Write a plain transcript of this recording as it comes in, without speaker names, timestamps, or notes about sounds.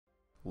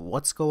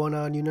What's going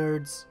on, you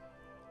nerds?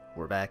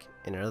 We're back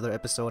in another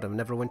episode of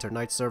Neverwinter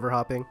Night server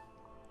hopping.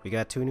 We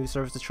got two new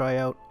servers to try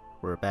out.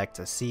 We're back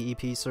to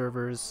CEP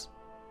servers.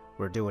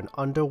 We're doing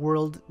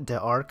Underworld de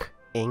Arc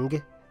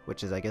Ing,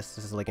 which is, I guess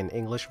this is like an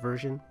English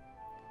version.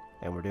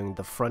 And we're doing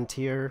the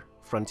Frontier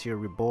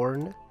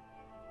Reborn.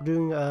 We're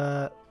doing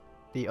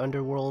the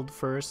Underworld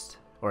first,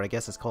 or I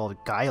guess it's called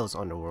Guile's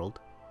Underworld.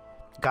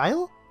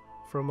 Guile?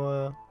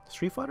 From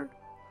Street Fighter?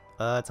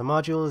 It's a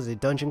module, it's a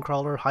dungeon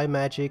crawler, high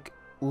magic,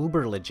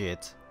 uber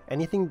legit.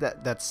 Anything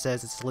that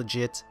says it's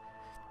legit,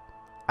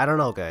 I don't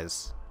know,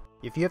 guys.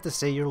 If you have to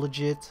say you're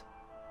legit,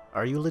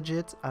 are you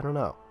legit? I don't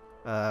know.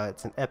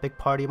 It's an epic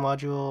party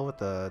module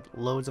with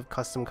loads of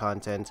custom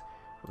content.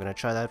 We're gonna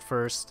try that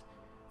first.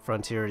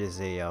 Frontier is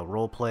a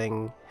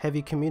role-playing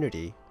heavy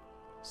community,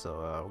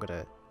 so we're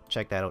gonna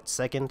check that out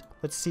second.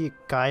 Let's see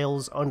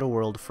Guile's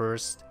Underworld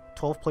first.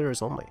 12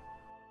 players only.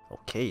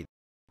 Okay,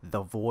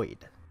 the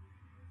Void.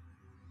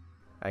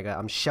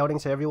 I'm shouting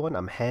to everyone.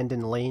 I'm hand in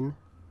lane.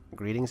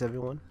 Greetings,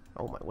 everyone.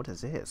 Oh my, what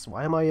is this?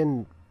 Why am I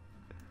in...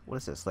 What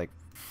is this? Like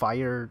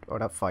fire... Or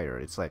not fire.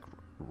 It's like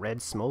red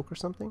smoke or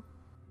something?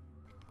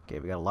 Okay,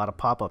 we got a lot of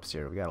pop-ups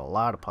here. We got a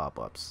lot of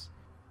pop-ups.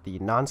 The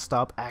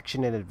non-stop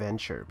action and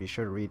adventure. Be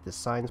sure to read the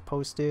signs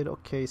posted.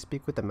 Okay,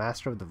 speak with the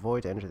Master of the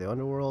Void to enter the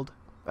Underworld.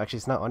 Actually,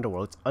 it's not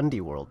Underworld. It's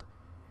Undeworld.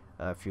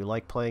 If you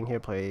like playing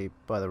here, play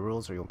by the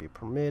rules or you won't be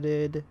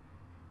permitted.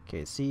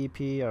 Okay,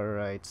 CEP.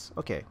 Alright.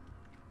 Okay.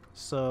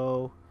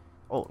 So...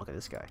 Oh, look at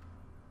this guy.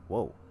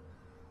 Whoa.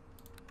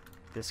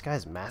 This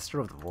guy's Master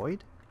of the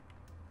Void?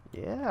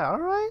 Yeah,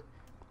 alright.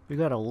 We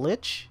got a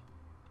Lich.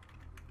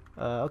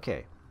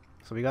 Okay.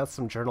 So we got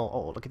some journal.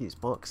 Oh, look at these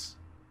books.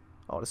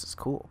 Oh, this is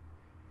cool.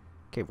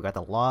 Okay, we got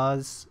the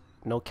laws.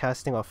 No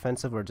casting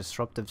offensive or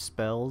disruptive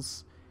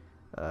spells.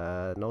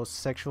 No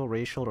sexual,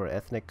 racial, or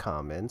ethnic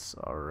comments.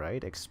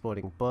 Alright.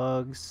 Exploiting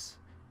bugs.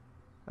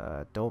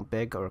 Don't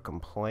beg or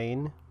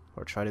complain.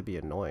 Or try to be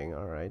annoying.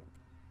 Alright.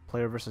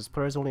 Player versus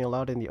player is only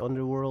allowed in the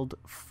Underworld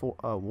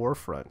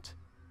Warfront.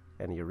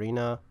 And the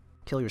arena.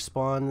 Kill your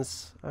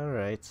spawns.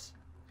 Alright.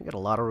 We got a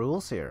lot of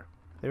rules here.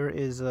 There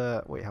is,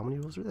 wait, how many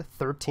rules are there?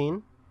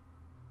 13?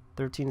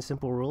 13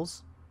 simple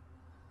rules.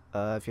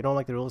 If you don't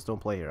like the rules, don't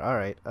play here.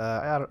 Alright.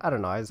 I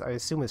don't know. I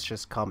assume it's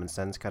just common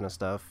sense kind of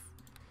stuff.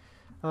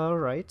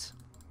 Alright.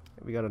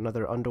 We got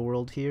another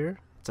Underworld here.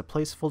 It's a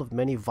place full of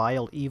many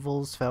vile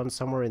evils found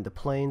somewhere in the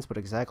plains, but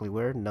exactly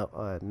where,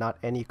 no, not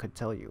any could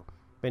tell you.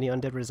 Many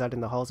undead reside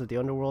in the halls of the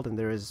Underworld, and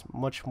there is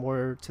much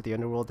more to the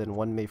Underworld than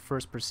one may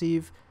first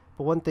perceive.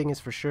 But one thing is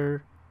for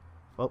sure...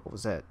 Oh, what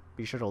was that?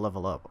 Be sure to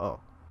level up. Oh.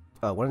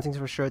 One thing's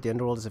for sure, the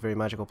Underworld is a very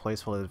magical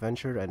place full of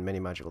adventure and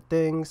many magical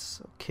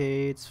things.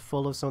 Okay, it's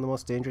full of some of the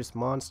most dangerous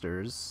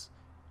monsters.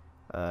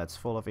 It's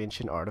full of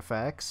ancient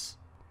artifacts.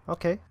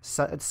 Okay,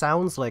 so it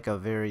sounds like a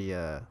very,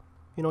 you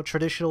know,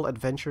 traditional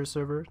adventure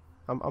server.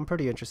 I'm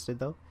pretty interested,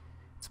 though.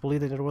 It's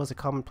believed that the Underworld is a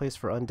common place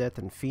for undead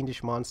and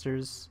fiendish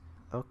monsters.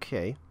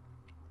 Okay.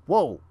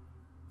 Whoa!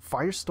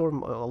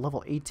 Firestorm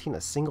level 18,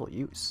 a single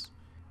use.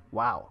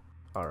 Wow.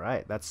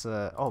 Alright, that's,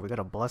 oh, we got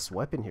a blessed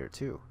weapon here,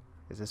 too.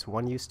 Is this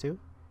one use, too?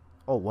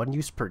 Oh, one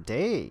use per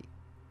day!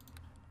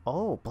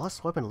 Oh,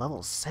 blessed weapon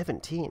level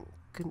 17.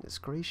 Goodness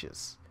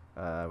gracious.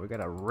 We got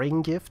a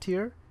ring gift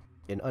here.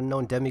 An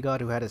unknown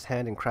demigod who had his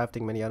hand in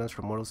crafting many items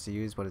for mortals to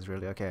use, but is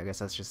really... Okay, I guess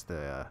that's just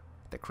the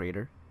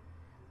creator.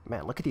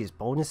 Man, look at these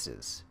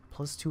bonuses.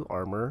 +2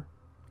 armor,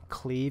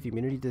 cleave,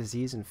 immunity,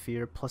 disease, and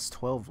fear,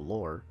 +12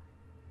 lore.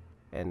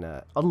 And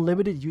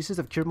unlimited uses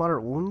of cure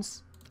moderate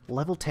wounds?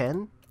 Level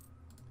 10?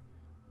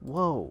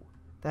 Whoa,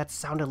 that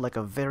sounded like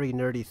a very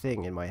nerdy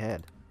thing in my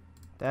head.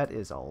 That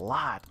is a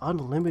lot.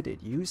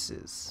 Unlimited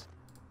uses.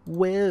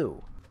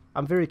 Whoa.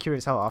 I'm very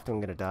curious how often I'm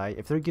going to die.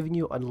 If they're giving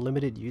you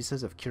unlimited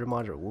uses of cure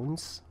moderate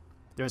wounds,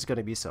 there's going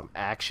to be some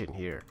action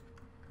here.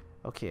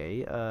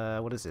 Okay,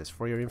 what is this?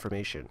 For your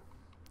information.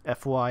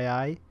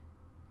 FYI.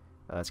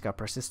 It's got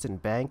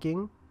persistent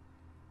banking.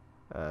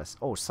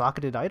 Oh,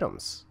 socketed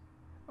items.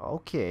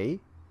 Okay.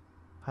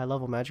 High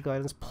level magical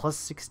items,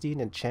 +16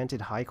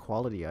 enchanted high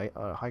quality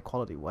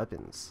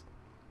weapons.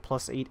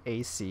 +8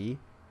 AC.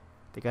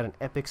 They got an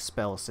epic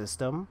spell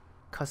system.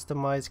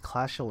 Customized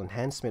classical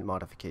enhancement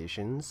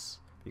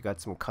modifications. You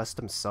got some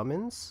custom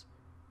summons.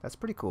 That's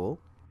pretty cool.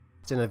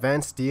 It's an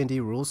advanced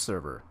D&D rules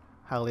server.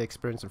 Highly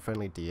experienced and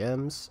friendly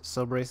DMs.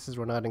 Sub-races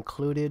were not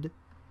included.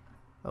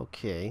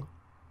 Okay.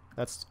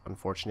 That's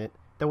unfortunate.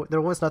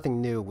 There was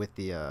nothing new with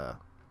the,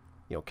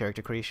 you know,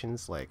 character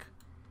creations, like...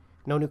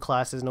 No new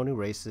classes, no new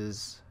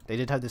races. They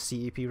did have the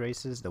CEP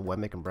races, the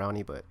Wemmick and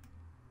Brownie, but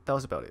that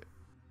was about it.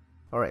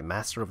 Alright,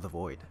 Master of the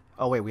Void.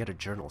 Oh wait, we had a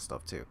journal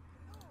stuff too.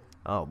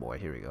 Oh boy,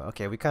 here we go.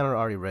 Okay, we kind of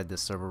already read the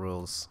server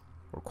rules.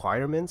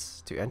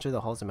 Requirements? To enter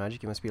the Halls of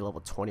Magic, you must be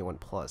level 21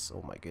 plus.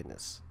 Oh my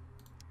goodness.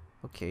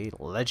 Okay,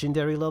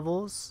 legendary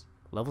levels.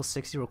 Level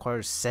 60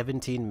 requires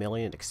 17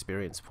 million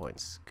experience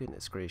points.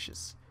 Goodness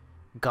gracious.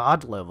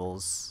 God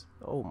levels.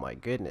 Oh my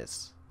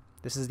goodness.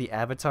 This is the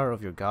avatar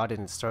of your god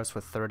and it starts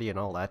with 30 in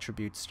all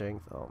attribute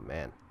strength. Oh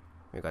man.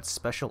 We got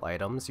special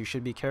items. You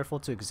should be careful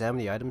to examine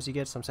the items you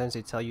get. Sometimes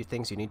they tell you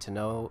things you need to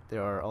know.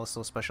 There are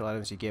also special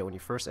items you get when you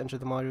first enter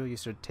the module. You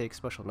should take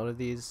special note of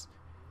these.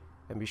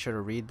 And be sure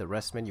to read the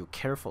rest menu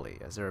carefully,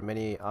 as there are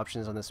many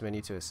options on this menu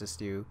to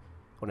assist you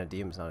when a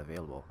DM is not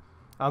available.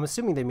 I'm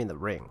assuming they mean the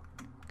ring.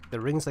 The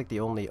ring's like the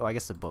only... Oh, I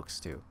guess the books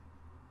too.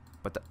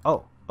 But the...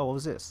 Oh, what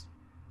was this?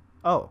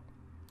 Oh,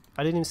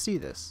 I didn't even see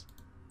this.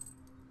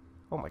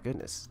 Oh my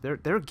goodness.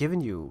 They're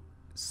giving you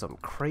some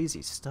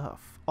crazy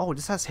stuff. Oh,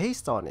 this has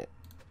haste on it.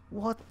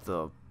 What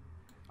the...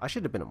 I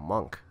should have been a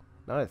monk.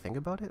 Now that I think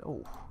about it.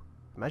 Oh,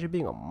 imagine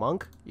being a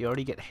monk. You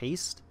already get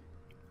haste.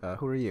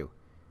 Who are you?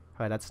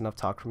 Alright, that's enough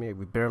talk for me.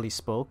 We barely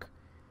spoke.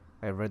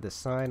 I read the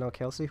sign.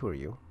 Okay, I'll see. Who are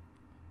you?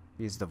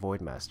 He's the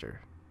Void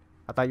Master.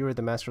 I thought you were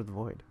the Master of the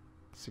Void.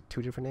 It's like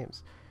 2 different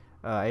names.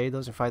 I aid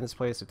those who find this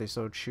place if they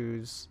so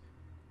choose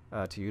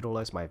to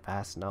utilize my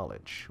vast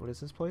knowledge. What is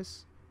this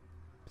place?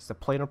 It's a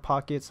planar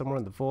pocket somewhere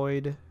in the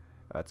void.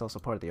 It's also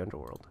part of the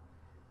Underworld.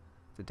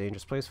 It's a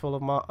dangerous place full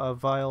of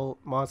vile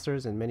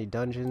monsters and many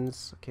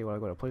dungeons. Okay, when I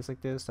go to a place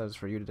like this, that is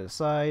for you to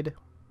decide.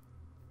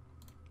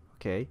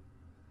 Okay.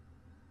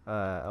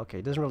 Okay,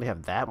 it doesn't really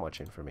have that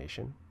much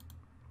information.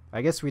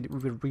 I guess we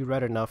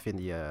read enough in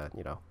the,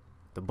 you know,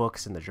 the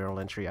books and the journal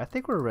entry. I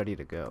think we're ready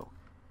to go.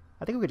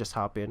 I think we could just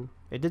hop in.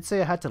 It did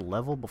say I had to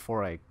level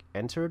before I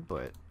entered,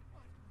 but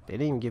they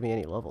didn't even give me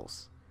any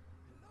levels.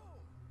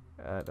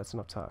 That's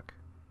enough talk.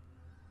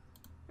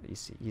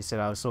 He said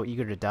I was so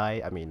eager to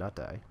die. I mean, not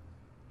die.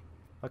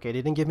 Okay,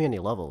 they didn't give me any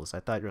levels. I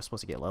thought you were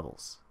supposed to get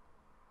levels.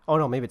 Oh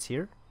no, maybe it's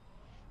here?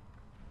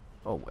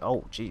 Oh,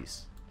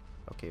 jeez.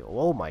 Okay,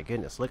 oh my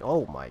goodness. Look,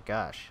 oh my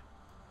gosh.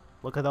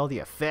 Look at all the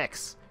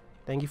effects.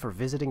 Thank you for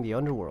visiting the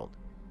Underworld.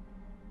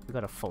 We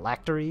got a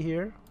phylactery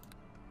here.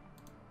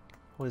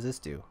 What does this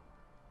do?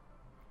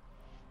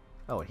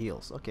 Oh, it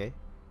heals. Okay.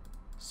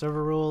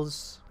 Server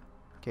rules.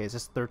 Okay, is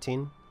this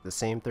 13? The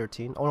same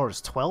 13? Oh no,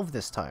 there's 12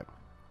 this time.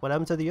 What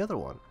happened to the other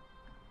one?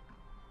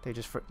 They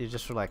just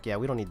were like, yeah,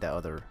 we don't need that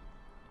other.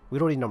 We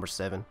don't need number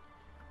 7.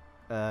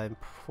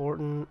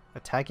 Important.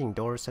 Attacking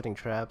doors, setting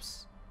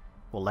traps.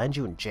 Will land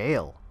you in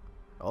jail.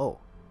 Oh.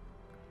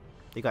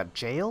 They got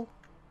jail?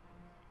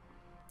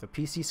 The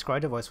PC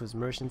scry device was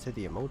merged into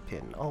the emote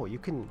pin. Oh, you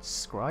can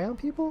scry on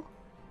people?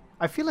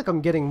 I feel like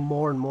I'm getting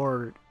more and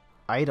more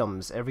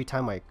items every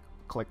time I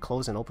like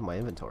close and open my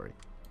inventory.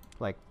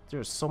 Like,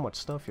 there's so much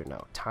stuff here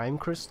now. Time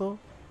crystal?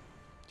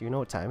 Do you know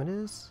what time it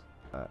is?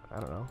 I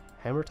don't know.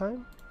 Hammer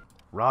time?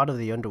 Rod of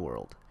the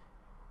Underworld.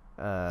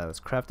 It was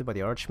crafted by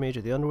the Archmage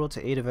of the Underworld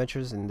to aid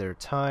adventurers in their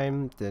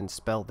time, then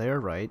spell their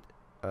right.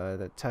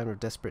 The time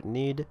of desperate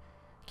need.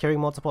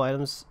 Carrying multiple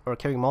items, or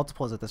carrying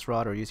multiples of this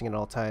rod, or using it at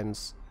all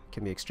times,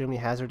 can be extremely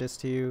hazardous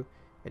to you,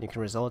 and you can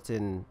result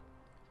in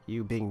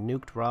you being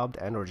nuked, robbed,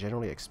 and or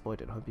generally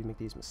exploited. I hope you make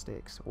these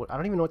mistakes. What, I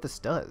don't even know what this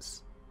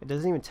does. It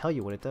doesn't even tell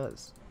you what it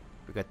does.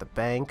 We got the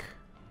bank.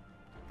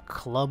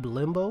 Club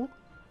Limbo.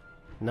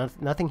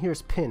 Nothing here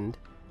is pinned.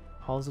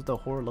 Halls of the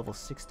Horror level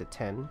 6 to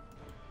 10.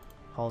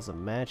 Halls of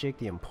Magic,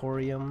 the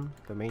Emporium,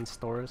 the main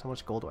stores. How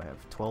much gold do I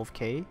have?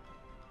 12k?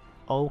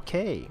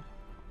 Okay.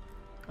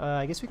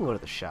 I guess we can go to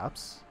the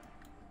shops.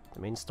 The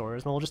main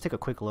stores. Well, we'll just take a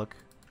quick look.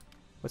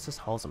 What's this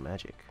Halls of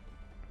Magic?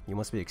 You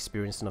must be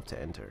experienced enough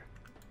to enter.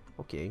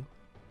 Okay.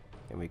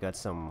 And we got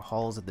some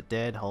Halls of the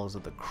Dead, Halls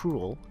of the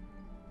Cruel,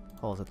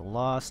 Halls of the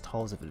Lost,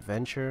 Halls of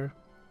Adventure.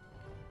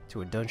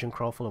 To a dungeon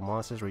crawl full of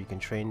monsters where you can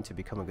train to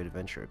become a good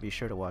adventurer. Be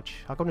sure to watch.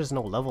 How come there's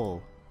no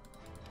level?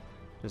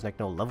 There's like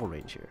no level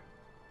range here.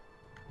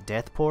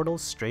 Death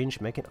portals, strange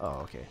mechan. Oh,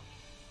 okay.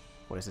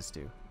 What does this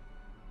do?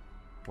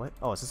 What?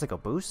 Oh, is this like a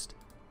boost?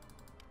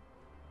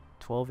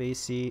 12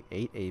 AC,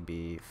 8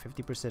 AB,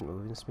 50%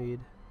 movement speed.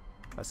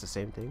 That's the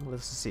same thing.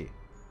 Let's see.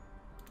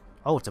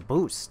 Oh, it's a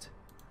boost.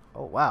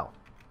 Oh, wow.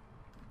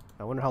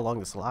 I wonder how long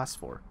this lasts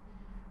for.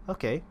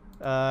 Okay.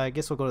 I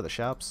guess we'll go to the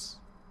shops.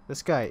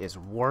 This guy is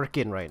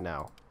working right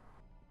now.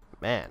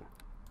 Man.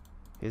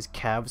 His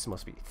calves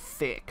must be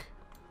thick.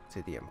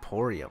 To the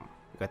Emporium.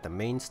 We got the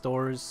main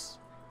stores.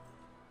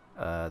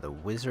 The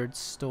Wizard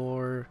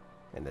store.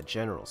 And the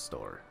General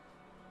store.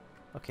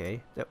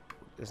 Okay.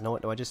 There's no...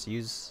 Do I just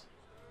use...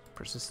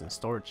 Persistent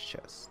storage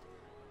chest?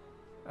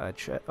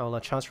 I'll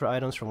transfer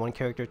items from one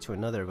character to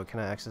another, but can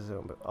I access it?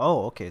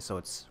 Oh, okay, so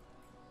it's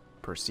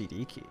per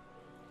CD key.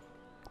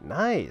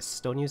 Nice!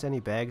 Don't use any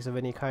bags of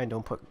any kind.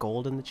 Don't put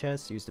gold in the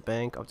chest. Use the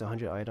bank. Up to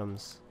 100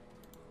 items.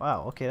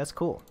 Wow, okay, that's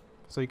cool.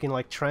 So you can,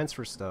 like,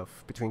 transfer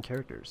stuff between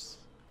characters.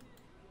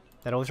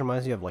 That always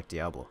reminds me of, like,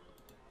 Diablo.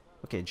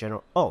 Okay,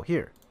 general... Oh,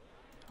 here.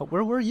 Oh,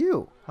 where were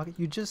you? How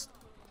you just...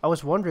 I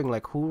was wondering,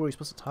 like, who were we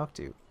supposed to talk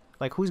to?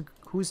 Like,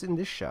 who's in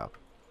this shop?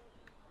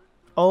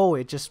 Oh,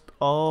 it just...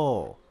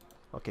 Oh.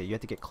 Okay, you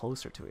have to get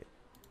closer to it.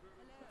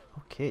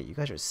 Okay, you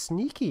guys are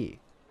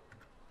sneaky.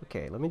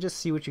 Okay, let me just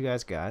see what you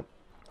guys got.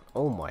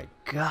 Oh my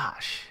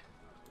gosh.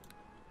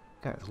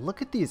 Guys,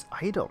 look at these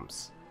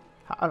items.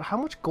 How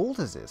much gold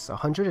is this?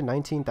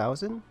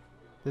 119,000?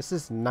 This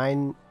is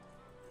 9...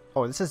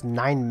 Oh, this is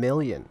 9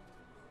 million.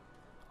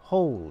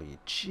 Holy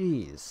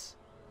jeez.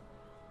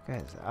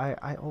 Guys,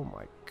 oh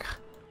my god.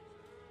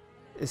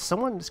 Is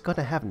someone just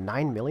gonna have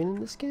 9 million in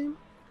this game?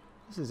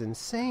 This is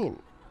insane.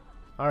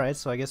 Alright,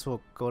 so I guess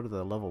we'll go to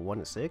the level 1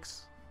 to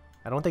 6.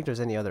 I don't think there's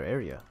any other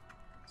area.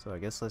 So I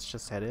guess let's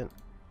just head in.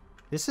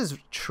 This is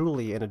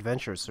truly an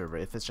adventure server.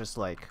 If it's just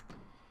like,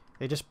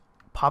 they just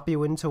pop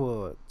you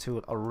into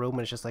a room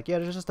and it's just like, yeah,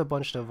 there's just a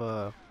bunch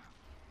of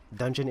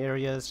dungeon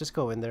areas. Just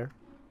go in there.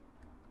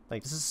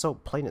 Like, this is so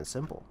plain and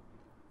simple.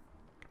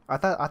 I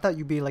thought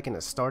you'd be like in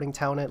a starting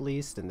town at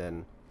least, and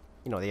then,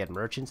 you know, they had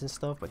merchants and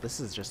stuff. But this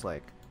is just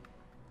like,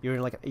 you're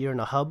in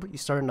a hub. You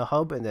start in a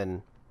hub and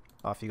then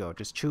off you go.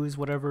 Just choose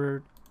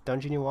whatever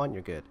dungeon you want.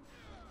 You're good.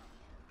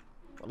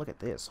 But look at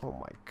this. Oh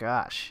my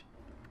gosh.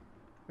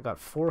 I got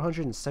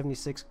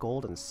 476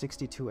 gold and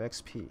 62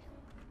 XP.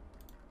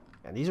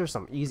 And these are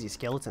some easy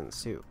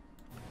skeletons too.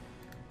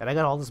 And I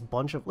got all this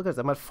bunch of... Look at this.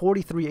 I'm at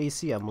 43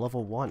 AC. I'm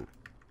level 1.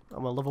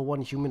 I'm a level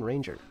 1 human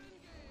ranger.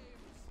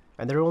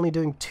 And they're only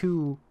doing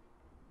 2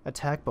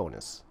 attack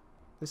bonus.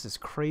 This is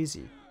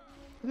crazy.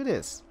 Look at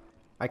this.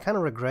 I kind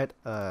of regret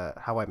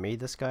how I made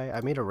this guy.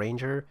 I made a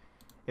ranger.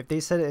 If they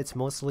said it's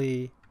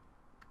mostly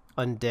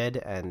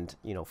undead and,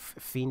 you know,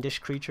 fiendish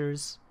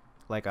creatures,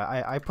 like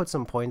I put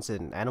some points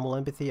in animal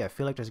empathy. I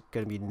feel like there's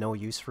gonna be no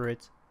use for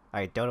it.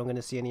 I doubt I'm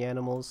gonna see any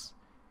animals,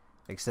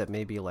 except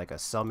maybe like a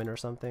summon or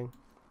something.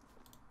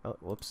 Oh,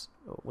 whoops.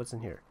 Oh, what's in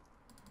here?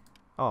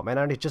 Oh man,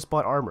 I already just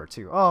bought armor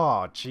too.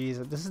 Oh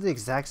jeez, this is the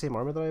exact same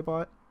armor that I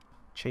bought.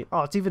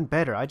 Oh, it's even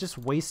better. I just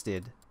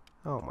wasted.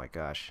 Oh my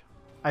gosh.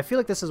 I feel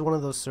like this is one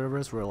of those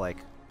servers where, like,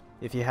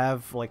 if you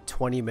have like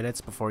 20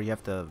 minutes before you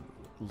have to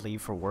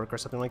leave for work or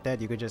something like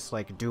that, you could just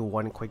like do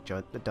one quick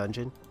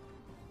dungeon.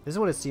 This is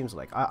what it seems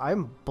like.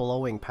 I'm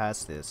blowing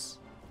past this.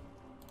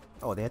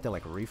 Oh, they had to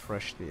like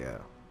refresh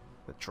the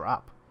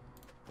drop.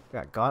 I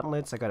got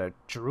gauntlets. I got a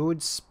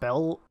druid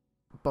spell,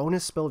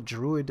 bonus spell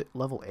druid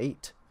level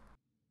 8.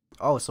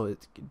 Oh, so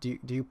do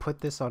you put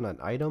this on an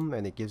item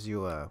and it gives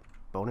you a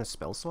bonus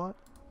spell slot?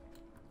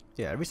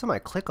 Yeah, every time I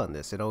click on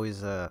this, it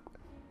always kind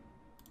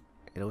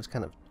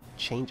of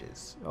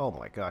changes. Oh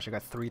my gosh, I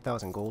got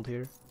 3,000 gold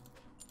here.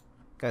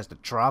 Guys, the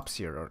drops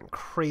here are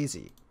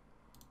crazy.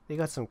 They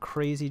got some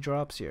crazy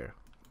drops here.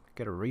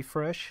 Get a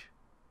refresh.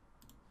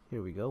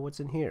 Here we go. What's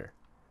in here?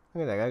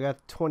 Look at that. I got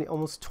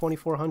almost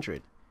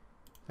 2,400.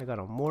 I got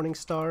a morning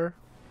star.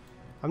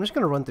 I'm just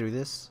gonna run through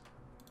this.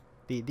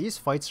 These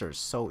fights are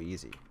so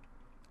easy.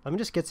 Let me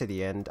just get to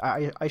the end.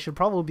 I should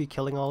probably be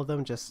killing all of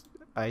them. Just,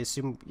 I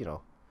assume, you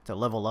know, to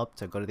level up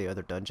to go to the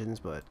other dungeons,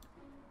 but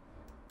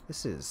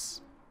this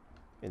is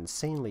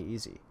insanely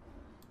easy.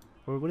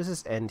 What does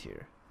this end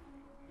here?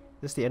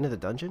 Is this the end of the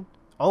dungeon?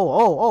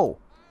 Oh!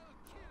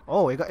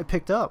 Oh, it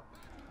picked up.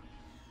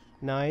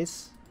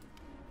 Nice.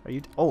 Are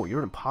you? Oh,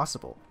 you're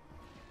impossible.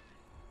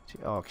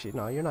 Oh, actually,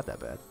 no, you're not that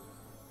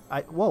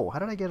bad. Whoa! How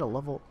did I get a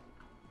level?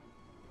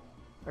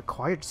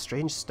 Acquired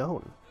strange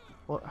stone.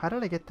 Well, how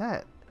did I get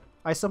that?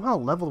 I somehow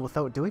leveled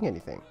without doing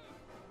anything.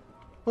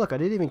 Look, I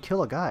didn't even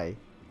kill a guy.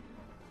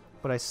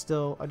 But I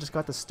just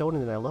got the stone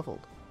and then I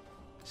leveled.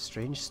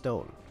 Strange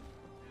stone.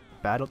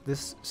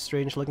 This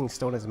strange looking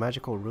stone has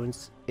magical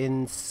runes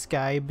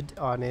inscribed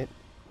on it.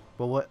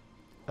 But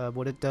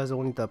what it does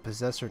only the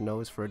possessor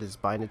knows, for it is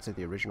binded to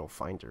the original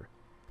finder.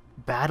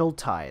 Battle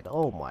Tide.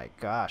 Oh my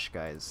gosh,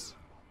 guys.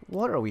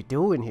 What are we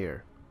doing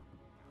here?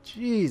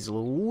 Jeez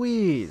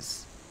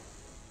Louise.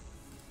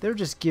 They're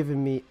just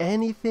giving me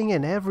anything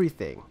and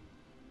everything.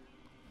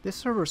 This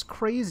server's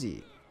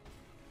crazy.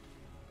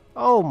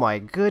 Oh my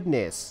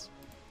goodness.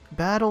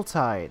 Battle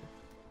Tide.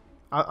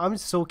 I'm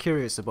so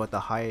curious about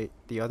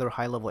the other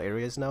high level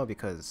areas now,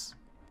 because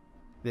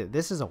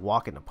this is a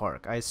walk in the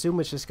park. I assume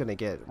it's just gonna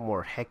get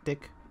more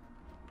hectic.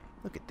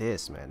 Look at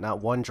this, man.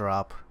 Not one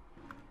drop.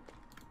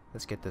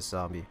 Let's get this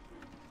zombie.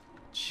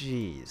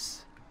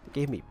 Jeez. They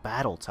gave me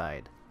Battle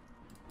Tide.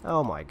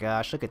 Oh my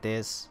gosh, look at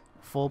this.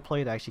 Full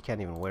plate, I actually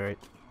can't even wear it.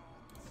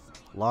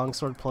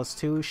 Longsword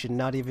 +2, should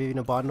not have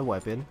even bought a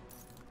weapon.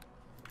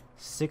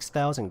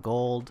 6,000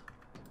 gold.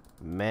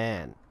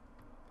 Man.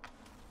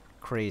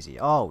 Crazy.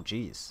 Oh,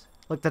 jeez.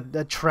 Look,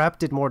 that trap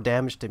did more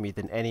damage to me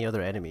than any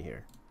other enemy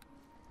here.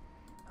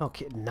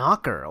 Okay,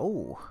 knocker.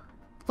 Oh.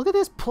 Look at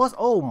this plus.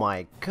 Oh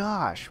my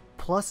gosh.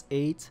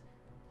 +8.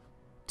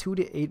 2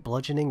 to 8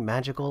 bludgeoning,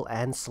 magical,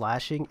 and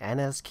slashing,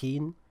 and as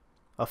keen.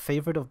 A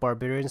favorite of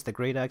barbarians, the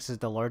great axe is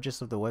the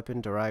largest of the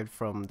weapon derived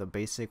from the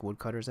basic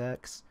woodcutter's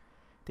axe.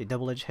 The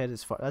double-edged head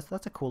is far.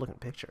 That's a cool looking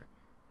picture.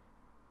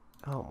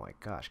 Oh my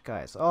gosh,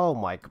 guys. Oh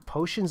my,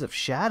 potions of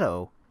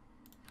shadow.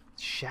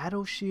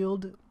 Shadow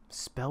shield,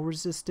 spell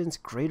resistance,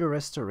 greater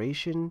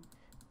restoration,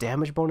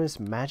 damage bonus,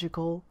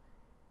 magical.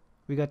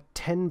 We got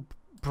 10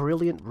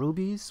 brilliant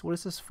rubies. What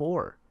is this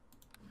for?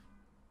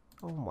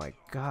 Oh my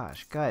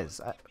gosh, guys.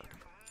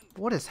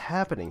 What is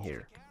happening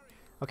here?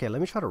 Okay,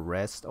 let me try to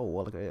rest. Oh,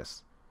 well, look at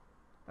this.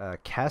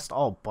 Cast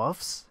all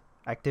buffs.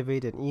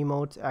 Activate an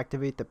emote.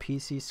 Activate the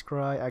PC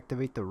scry.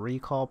 Activate the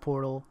recall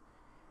portal.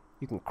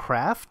 You can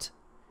craft.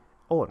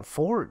 Oh, and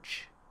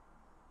forge.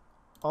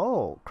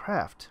 Oh,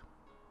 craft.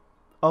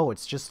 Oh,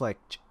 it's just like,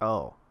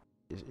 oh,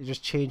 you're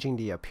just changing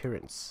the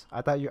appearance.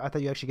 I thought you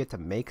actually get to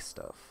make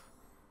stuff.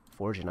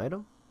 Forge an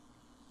item.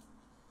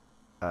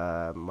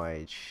 Oh,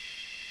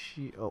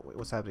 wait,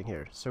 what's happening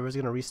here? Server's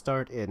gonna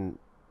restart in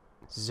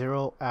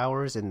 0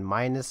 hours and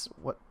minus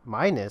what?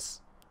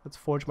 Minus? Let's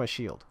forge my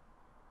shield.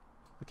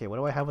 Okay, what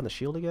do I have on the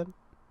shield again?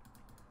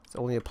 It's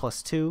only a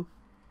 +2.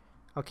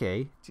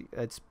 Okay,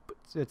 let's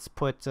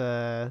put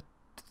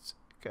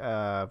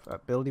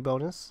ability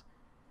bonus.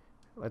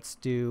 Let's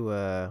do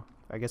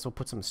I guess we'll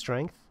put some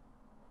strength.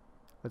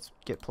 Let's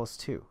get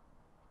 +2.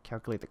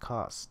 Calculate the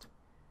cost.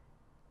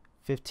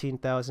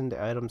 15,000.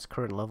 The item's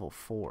current level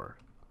 4.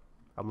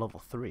 I'm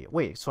level 3.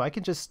 Wait, so I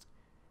can just...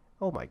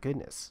 Oh my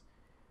goodness.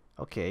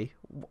 Okay.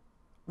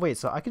 Wait,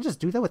 so I can just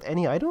do that with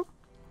any item?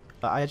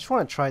 I just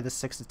want to try this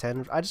 6 to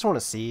 10. I just want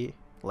to see,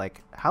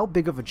 like, how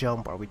big of a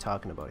jump are we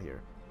talking about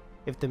here?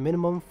 If the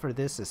minimum for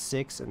this is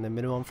 6 and the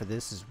minimum for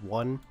this is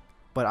 1,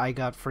 but I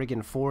got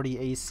friggin' 40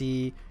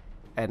 AC,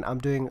 and I'm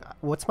doing...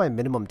 What's my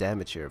minimum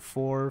damage here?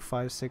 4,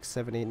 5, 6,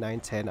 7, 8, 9,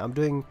 10. I'm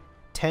doing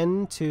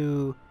 10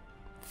 to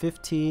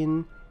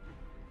 15...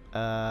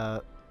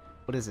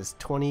 what is this?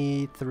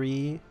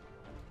 23,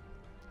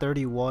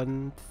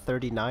 31,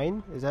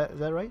 39? Is that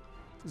right?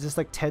 Is this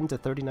like 10 to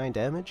 39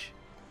 damage?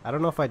 I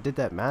don't know if I did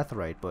that math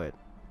right, but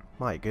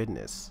my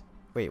goodness.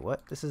 Wait,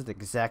 what? This is the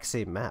exact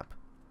same map.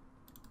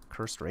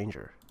 Cursed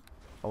Ranger.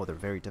 Oh, they're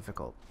very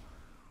difficult.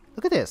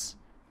 Look at this.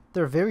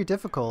 They're very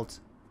difficult.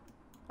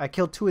 I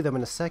killed 2 of them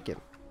in a second.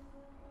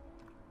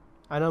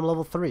 And I'm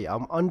level 3.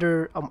 I'm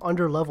under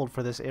leveled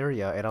for this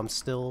area, and I'm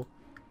still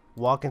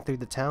walking through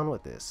the town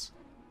with this.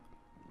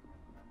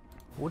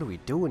 What are we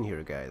doing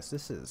here, guys?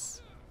 This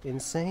is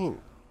insane.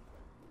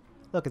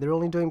 Look, they're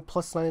only doing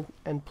 +9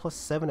 and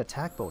 +7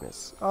 attack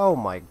bonus. Oh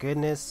my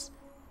goodness.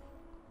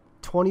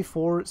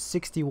 24,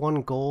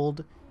 61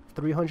 gold,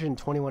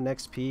 321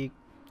 XP.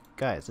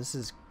 Guys, this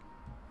is...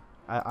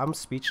 I'm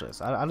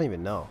speechless. I don't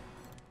even know.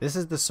 This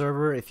is the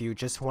server if you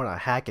just want to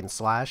hack and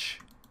slash.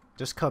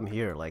 Just come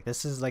here. Like,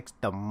 this is like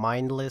the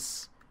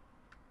mindless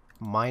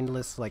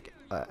like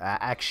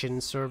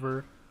action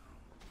server.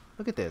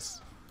 Look at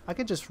this. I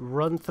could just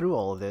run through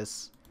all of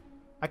this.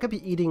 I could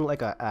be eating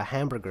like a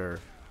hamburger.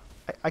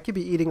 I could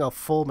be eating a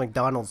full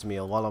McDonald's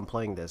meal while I'm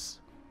playing this.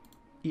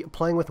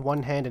 Playing with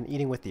one hand and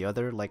eating with the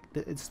other. Like,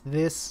 it's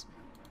this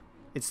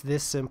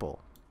simple.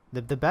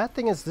 The bad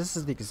thing is this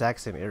is the exact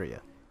same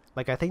area.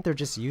 Like, I think they're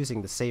just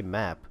using the same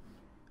map,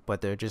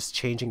 but they're just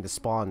changing the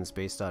spawns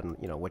based on,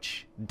 you know,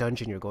 which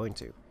dungeon you're going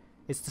to.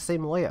 It's the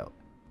same layout.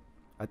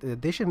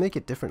 They should make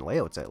it different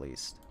layouts at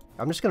least.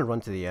 I'm just gonna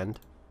run to the end.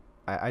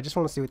 I just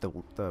want to see what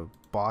the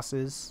boss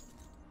is.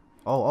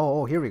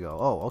 Oh, here we go.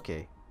 Oh,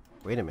 okay.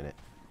 Wait a minute.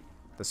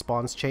 The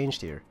spawn's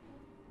changed here.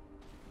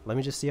 Let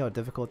me just see how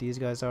difficult these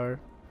guys are.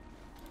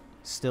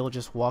 Still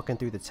just walking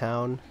through the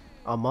town.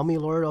 A mummy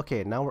lord.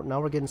 Okay, now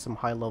we're getting some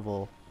high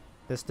level.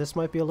 This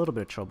might be a little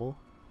bit of trouble.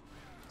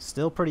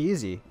 Still pretty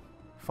easy.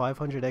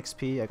 500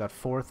 XP. I got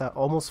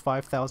almost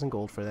 5,000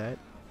 gold for that.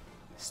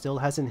 Still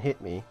hasn't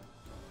hit me.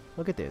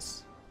 Look at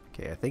this.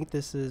 Okay, I think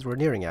this is... We're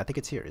nearing it. I think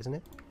it's here, isn't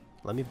it?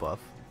 Let me buff.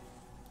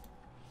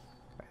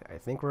 I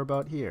think we're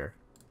about here.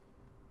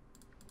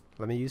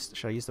 Let me use...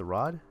 Should I use the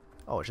rod?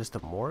 Oh, it's just the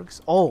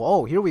morgues?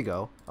 Oh, here we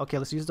go. Okay,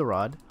 let's use the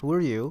rod. Who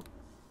are you?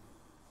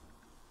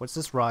 What's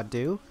this rod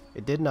do?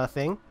 It did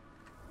nothing.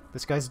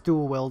 This guy's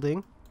dual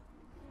welding.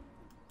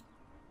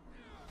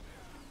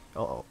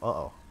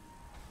 Uh-oh.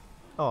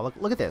 Oh,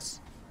 look at this.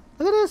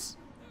 Look at this!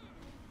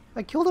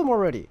 I killed him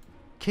already.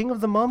 King of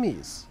the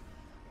Mummies.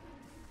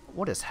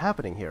 What is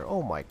happening here?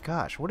 Oh my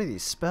gosh, what are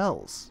these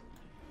spells?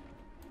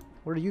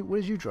 What did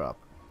you drop?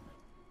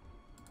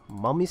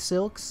 Mummy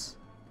silks?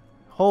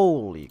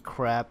 Holy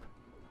crap.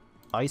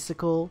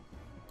 Icicle.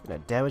 And a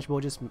damage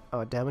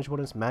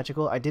bonus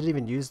magical. I didn't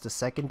even use the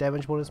second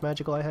damage bonus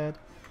magical I had.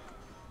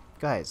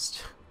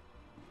 Guys,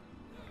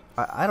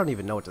 I don't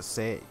even know what to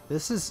say.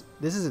 This is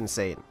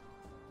insane.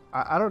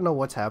 I don't know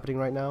what's happening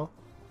right now.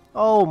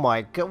 Oh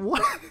my god,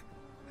 what?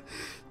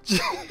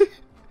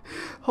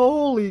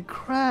 Holy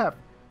crap.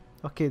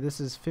 Okay, this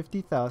is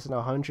 50,000,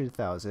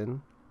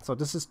 100,000. So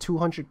this is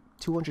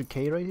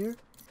 200k right here?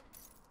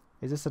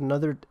 Is this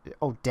another...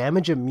 Oh,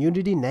 damage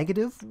immunity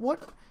negative?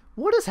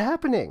 What is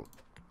happening?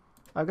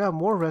 I got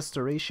more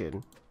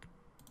restoration.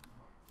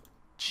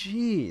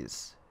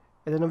 Jeez.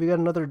 And then we got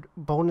another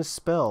bonus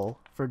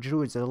spell for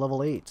druids at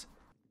level 8.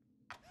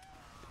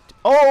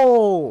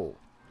 Oh!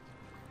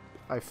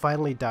 I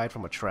finally died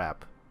from a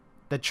trap.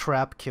 The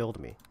trap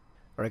killed me.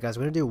 Alright guys,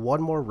 we're gonna do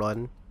one more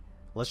run.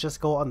 Let's just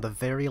go on the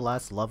very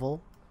last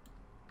level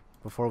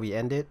before we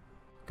end it.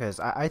 Because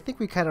I think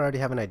we kind of already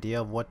have an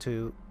idea of what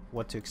to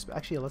expect.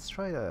 Actually, let's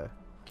try to...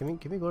 Can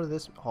we go to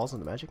this Halls of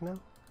the Magic now?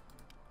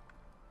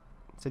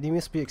 So you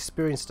must be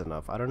experienced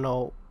enough. I don't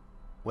know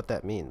what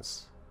that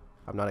means.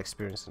 I'm not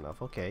experienced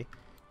enough. Okay.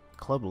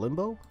 Club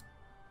Limbo?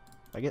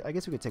 I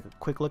guess we could take a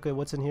quick look at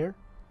what's in here.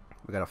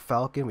 We got a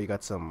falcon. We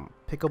got some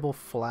pickable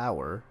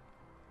flour.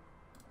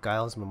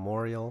 Guile's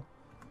Memorial.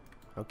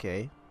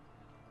 Okay.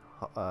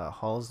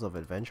 Halls of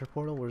Adventure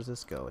Portal. Where does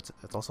this go?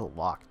 It's also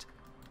locked.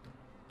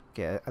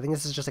 Okay, I think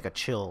this is just like a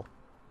chill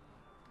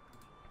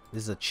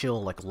This is a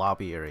chill, like,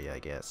 lobby area, I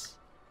guess.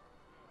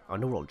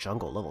 Underworld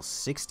jungle, level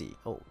 60.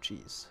 Oh,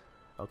 jeez.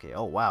 Okay,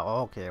 oh, wow.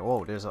 Okay,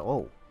 whoa, there's a...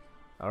 Oh.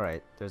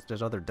 Alright,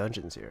 there's other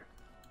dungeons here.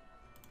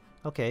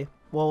 Okay,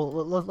 well,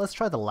 let's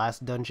try the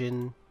last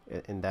dungeon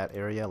in that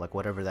area, like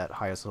whatever that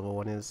highest level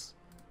one is.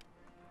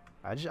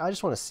 I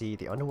just want to see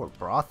the Underworld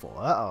brothel.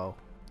 Uh-oh.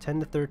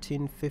 10 to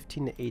 13,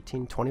 15 to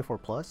 18, 24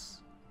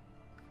 plus?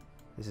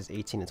 This is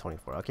 18 to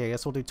 24. Okay, I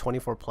guess we'll do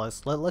 24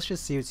 plus. Let's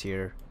just see what's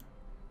here.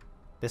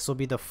 This will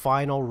be the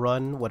final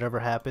run, whatever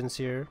happens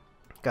here.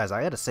 Guys,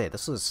 I gotta say,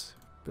 this is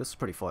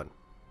pretty fun.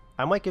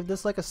 I might give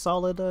this like a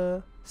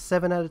solid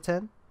 7 out of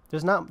 10.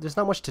 There's not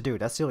much to do.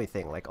 That's the only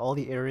thing. Like all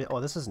the area. Oh,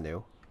 this is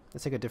new.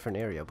 It's like a different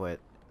area, but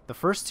the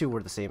first two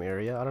were the same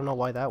area. I don't know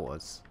why that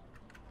was.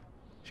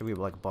 Should we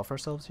like buff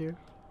ourselves here?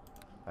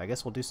 I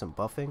guess we'll do some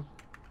buffing.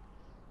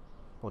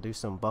 We'll do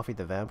some Buffy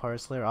the Vampire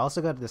Slayer. I also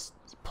got this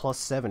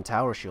 +7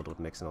 tower shield, which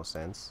makes no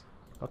sense.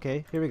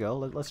 Okay, here we go.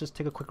 Let's just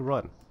take a quick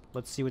run.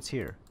 Let's see what's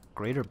here.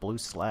 Greater blue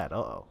slat.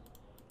 Uh-oh.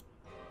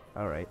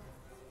 Alright.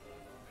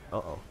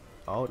 Uh-oh.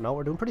 Oh, no,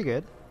 we're doing pretty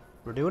good.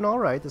 We're doing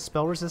alright. The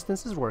spell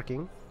resistance is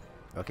working.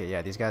 Okay,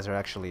 yeah, these guys are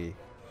actually...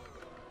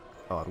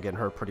 Oh, I'm getting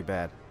hurt pretty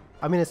bad.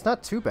 I mean, it's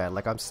not too bad.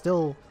 Like, I'm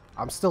still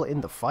in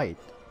the fight.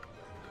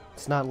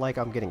 It's not like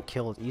I'm getting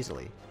killed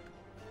easily.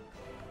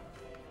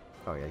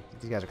 Oh yeah,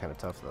 these guys are kind of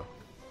tough though.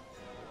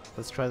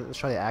 Let's try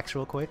the axe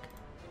real quick.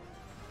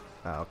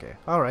 Ah, okay.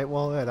 All right.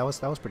 Well, yeah, that was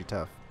pretty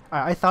tough.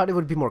 I thought it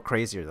would be more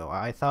crazier though.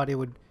 I thought there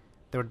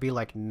would be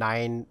like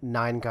nine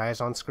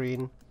guys on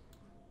screen,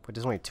 but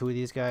there's only 2 of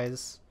these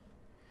guys.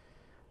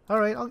 All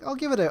right, I'll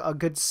give it a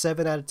good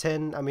 7 out of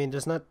 10. I mean,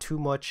 there's not too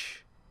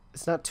much.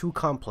 It's not too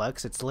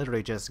complex. It's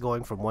literally just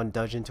going from one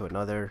dungeon to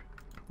another.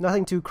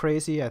 Nothing too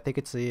crazy. I think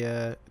it's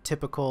a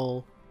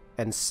typical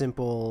and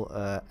simple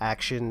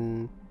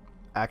action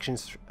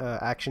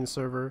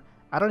server.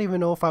 I don't even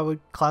know if I would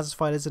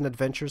classify it as an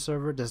adventure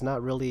server. Does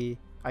not really.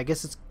 I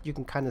guess it's, you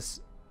can kind of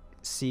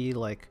see,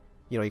 like,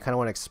 you know, you kind of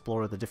want to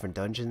explore the different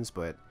dungeons,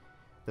 but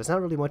there's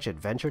not really much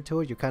adventure to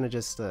it. You're kind of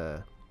just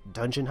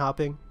dungeon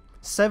hopping.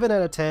 7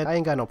 out of 10. I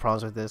ain't got no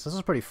problems with this. This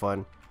was pretty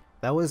fun.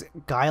 That was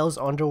Guile's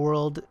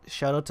Underworld.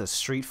 Shout out to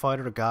Street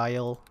Fighter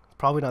Guile.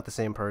 Probably not the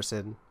same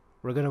person.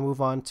 We're gonna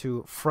move on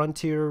to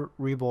Frontier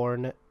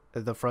Reborn,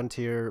 the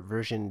Frontier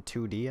version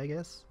 2D, I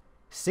guess.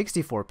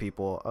 64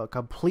 people, a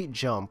complete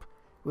jump.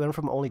 We went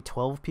from only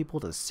 12 people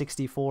to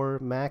 64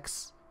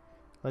 max.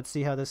 Let's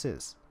see how this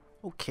is.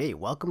 Okay,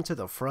 welcome to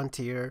the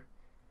Frontier.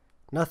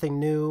 Nothing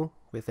new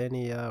with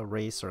any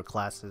race or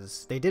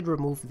classes. They did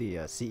remove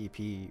the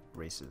CEP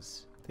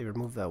races. They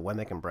removed the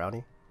Wemmick and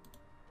Brownie.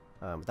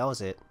 That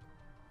was it.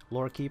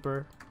 Lore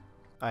Keeper.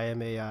 I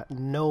am a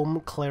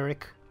Gnome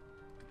Cleric.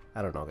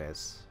 I don't know,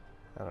 guys.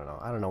 I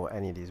don't know what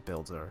any of these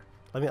builds are.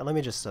 Let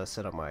me just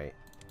set up my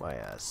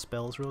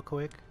spells real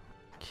quick.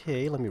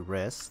 Okay, let me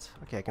rest.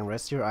 Okay, I can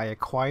rest here. I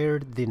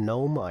acquired the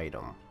gnome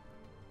item.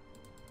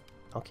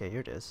 Okay,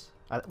 here it is.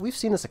 We've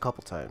seen this a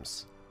couple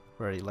times,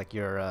 where like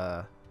you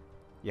have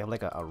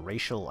like a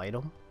racial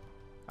item.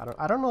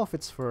 I don't know if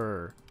it's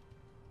for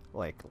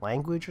like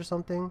language or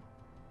something.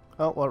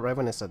 Oh, well, right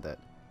when I said that,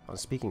 I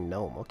was speaking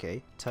gnome.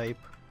 Okay, type.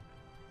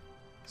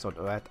 So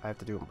do I have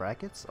to do in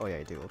brackets? Oh yeah,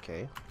 I do.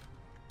 Okay.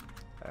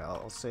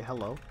 I'll say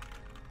hello.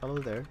 Hello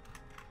there.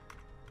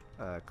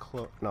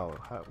 No,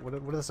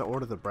 what is the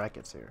order of the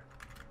brackets here?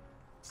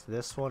 It's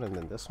this one and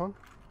then this one.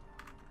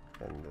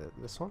 And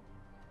this one.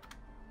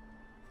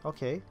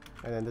 Okay,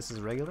 and then this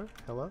is regular.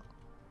 Hello.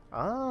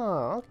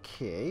 Ah,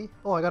 okay.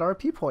 Oh, I got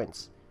RP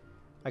points.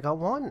 I got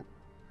 1.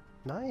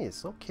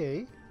 Nice,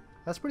 okay.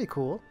 That's pretty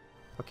cool.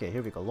 Okay,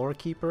 here we go. Lore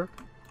Keeper.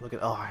 Look at,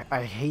 oh,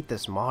 I hate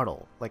this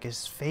model. Like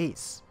his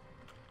face.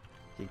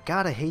 You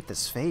gotta hate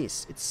this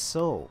face. It's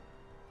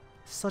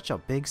such a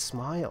big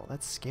smile.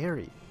 That's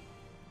scary.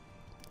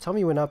 Tell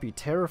me you would not be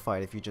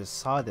terrified if you just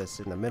saw this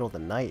in the middle of the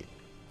night.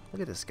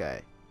 Look at this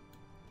guy.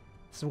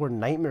 This is where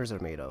nightmares are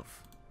made of.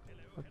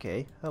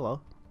 Okay, hello.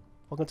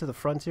 Welcome to the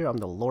Frontier. I'm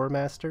the Lore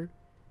Master.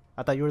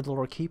 I thought you were the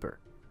Lore Keeper.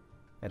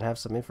 And have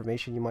some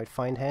information you might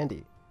find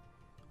handy.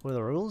 What are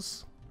the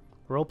rules?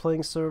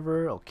 Role-playing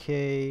server,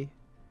 okay.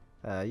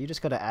 You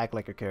just gotta act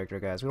like your character,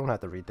 guys. We don't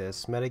have to read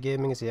this.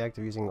 Metagaming is the act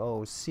of using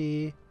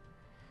OC.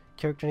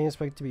 Character name is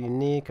expected to be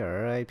unique.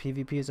 Alright,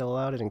 PvP is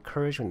allowed and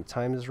encouraged when the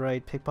time is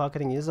right.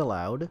 Pickpocketing is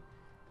allowed.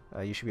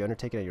 You should be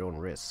undertaken at your own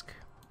risk.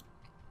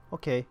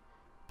 Okay.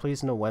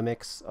 Please no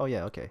Wemmicks. Oh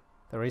yeah, okay.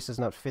 The race does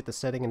not fit the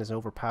setting and is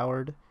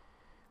overpowered.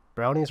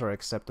 Brownies are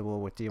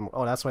acceptable with DM.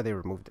 Oh, that's why they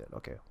removed it.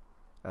 Okay.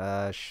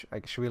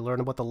 Should we learn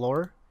about the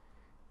lore?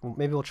 Well,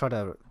 maybe we'll try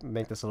to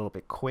make this a little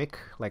bit quick.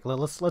 Like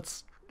let's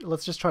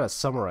just try to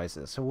summarize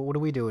this. So what are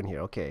we doing here?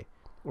 Okay.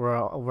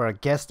 We're a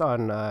guest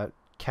on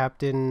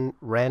Captain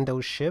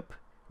Rando's ship,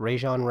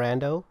 Rajon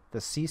Rando, the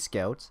Sea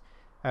Scout.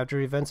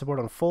 After events aboard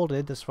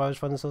unfolded, the survivors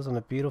find themselves on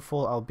a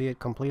beautiful, albeit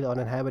completely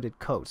uninhabited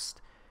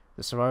coast.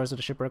 The survivors of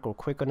the shipwreck were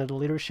quick under the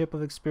leadership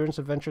of experienced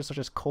adventurers such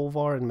as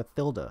Kolvar and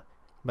Mathilda.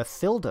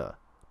 Mathilda?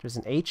 There's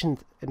an H in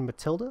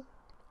Mathilda?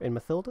 In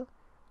Mathilda?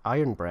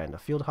 Iron Brand, a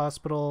field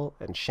hospital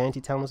and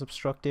shantytown was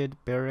obstructed.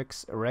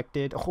 Barracks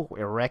erected. Oh,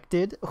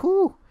 erected?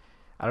 Whoo!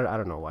 I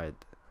don't know why.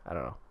 I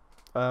don't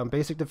know.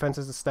 Basic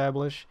defenses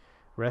established.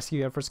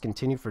 Rescue efforts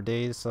continue for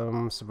days.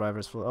 Some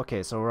survivors.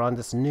 Okay, so we're on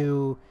this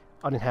new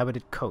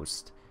uninhabited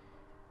coast.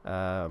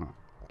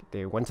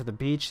 They went to the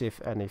beach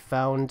and they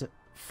found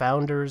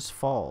Founders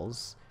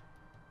Falls.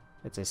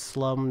 It's a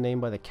slum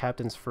named by the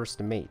captain's first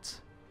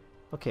mate.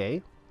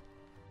 Okay.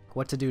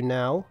 What to do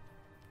now?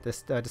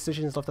 This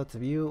decision is left up to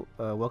you.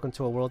 Welcome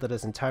to a world that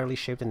is entirely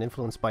shaped and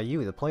influenced by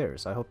you, the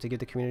players. I hope to give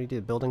the community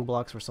the building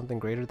blocks for something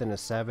greater than a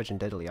savage and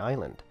deadly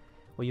island.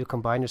 Will you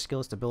combine your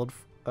skills to build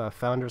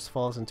Founders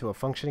Falls into a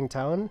functioning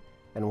town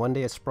and one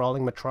day a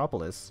sprawling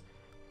metropolis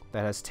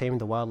that has tamed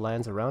the wild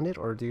lands around it,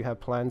 or do you have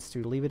plans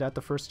to leave it at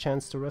the first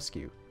chance to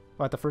rescue?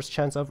 Or at the first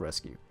chance of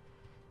rescue?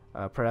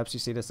 Perhaps you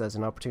see this as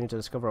an opportunity to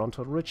discover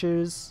untold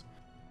riches.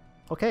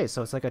 Okay,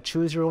 so it's like a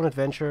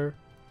choose-your-own-adventure.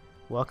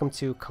 Welcome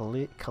to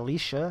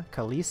Calicia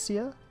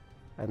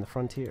and the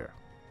frontier.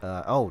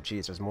 Oh,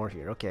 geez, there's more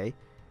here. Okay.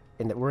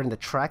 We're in the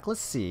trackless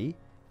sea,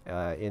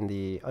 in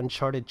the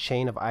uncharted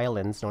chain of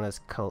islands known as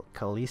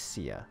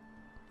Calicia.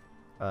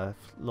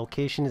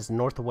 Location is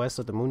northwest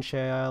of the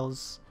Moonshine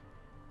Isles.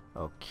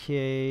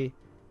 Okay.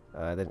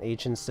 Then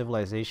ancient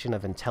civilization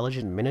of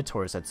intelligent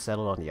minotaurs had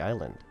settled on the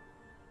island.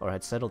 Or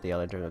had settled the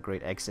island during a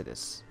great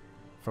exodus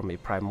from a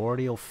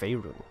primordial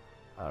Faerun.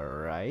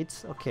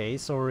 Alright, okay,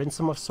 so we're in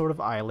some sort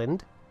of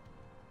island.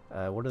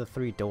 What are the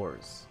 3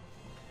 doors?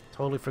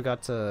 Totally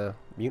forgot to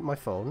mute my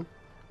phone.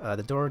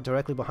 The door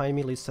directly behind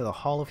me leads to the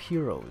Hall of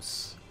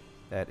Heroes.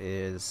 That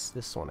is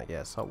this one, I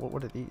guess.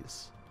 What are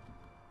these?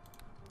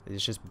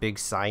 These just big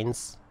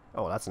signs.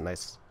 Oh, that's a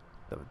nice...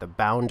 The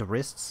bound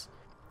wrists.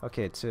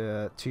 Okay,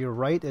 to your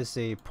right is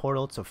a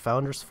portal to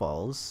Founders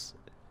Falls.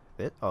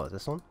 Oh,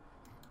 this one?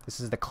 This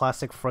is the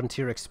classic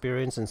frontier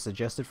experience and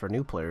suggested for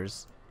new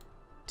players.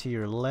 To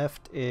your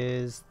left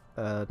is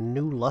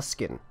New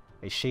Luskin,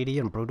 a shady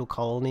and brutal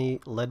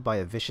colony led by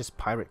a vicious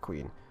pirate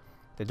queen.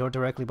 The door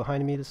directly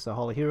behind me is the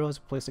Hall of Heroes,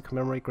 a place to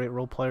commemorate great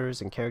role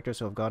players and characters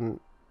who have gone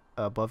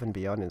above and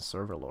beyond in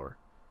server lore.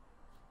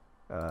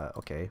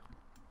 Okay.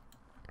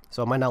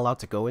 So am I not allowed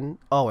to go in?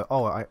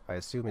 I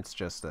assume it's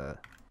just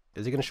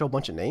is it gonna show a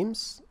bunch of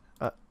names?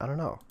 I don't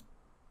know.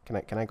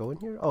 Can I go in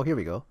here? Oh, here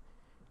we go.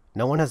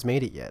 No one has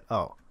made it yet.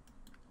 Oh.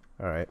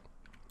 Alright.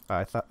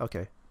 I thought,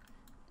 okay.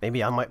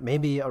 Maybe a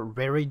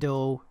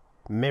Merido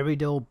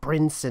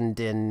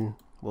Brinsenden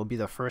will be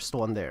the first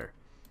one there.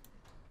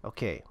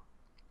 Okay.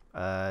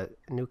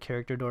 New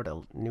character door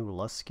to New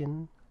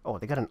Luskin. Oh,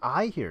 they got an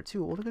eye here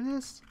too. Oh, look at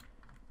this.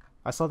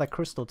 I saw that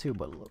crystal too,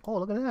 but oh,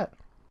 look at that.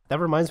 That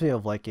reminds me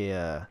of like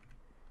a,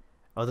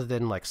 other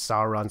than like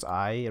Sauron's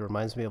eye, it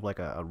reminds me of like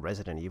a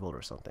Resident Evil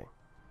or something.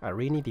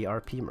 Irene the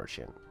RP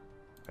merchant.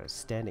 Got a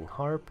standing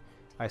harp.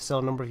 I sell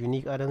a number of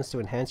unique items to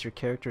enhance your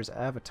character's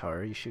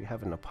avatar. You should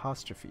have an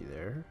apostrophe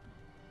there.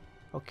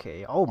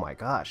 Okay. Oh my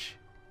gosh.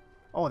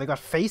 Oh, they got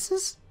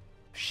faces?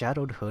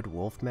 Shadowed Hood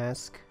Wolf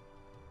Mask.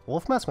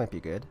 Wolf Mask might be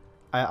good.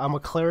 I'm a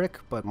cleric,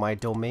 but my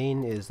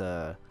domain is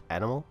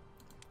animal.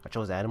 I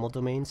chose animal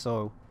domain,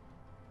 so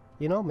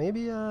you know,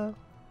 maybe I'll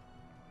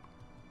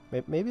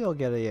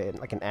get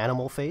like an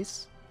animal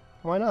face.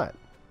 Why not?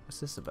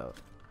 What's this about?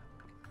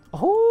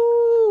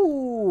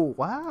 Oh,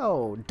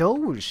 wow,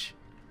 Doge.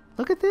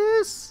 Look at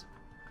this!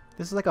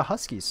 This is like a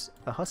husky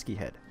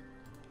head.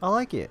 I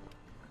like it.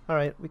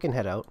 Alright, we can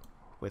head out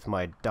with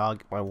my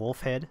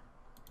wolf head.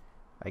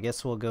 I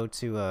guess we'll go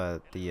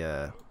to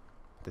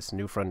this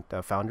new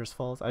Founders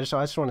Falls. I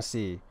just want to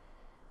see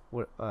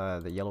what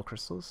the yellow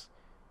crystals.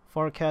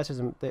 Forecast is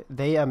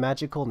a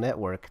magical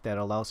network that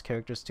allows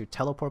characters to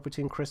teleport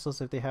between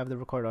crystals if they have the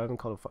required item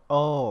called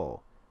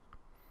oh.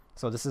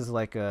 So this is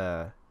like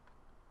a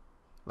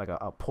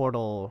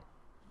portal,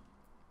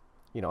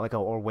 you know, like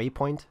or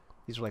waypoint.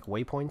 These are like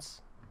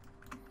waypoints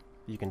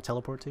you can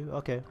teleport to.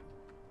 Okay.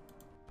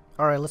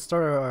 Alright, let's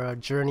start our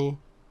journey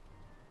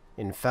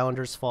in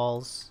Founders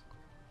Falls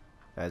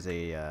as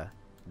a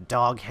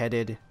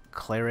dog-headed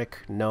cleric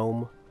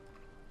gnome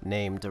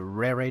named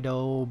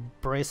Reredo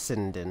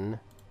Brissenden.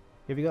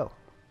 Here we go.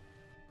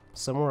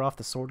 Somewhere off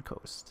the Sword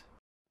Coast.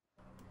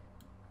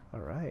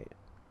 Alright.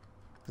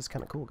 This is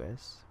kind of cool,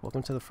 guys.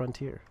 Welcome to the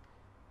frontier.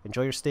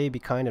 Enjoy your stay, be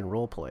kind, and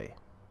roleplay.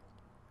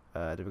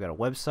 We got a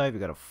website, we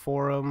got a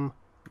forum,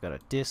 we got a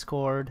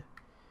Discord.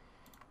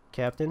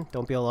 Captain,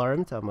 don't be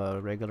alarmed, I'm a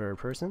regular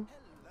person.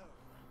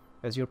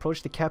 As you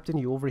approach the captain,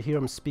 you overhear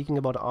him speaking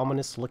about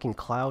ominous-looking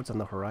clouds on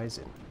the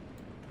horizon.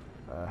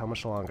 How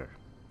much longer?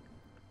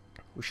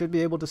 We should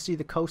be able to see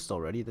the coast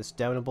already. This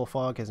damnable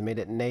fog has made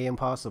it nigh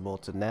impossible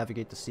to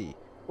navigate the sea.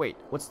 Wait,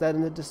 what's that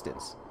in the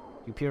distance?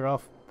 You peer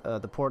off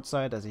the port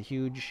side as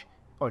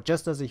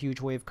just as a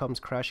huge wave comes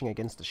crashing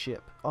against the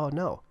ship. Oh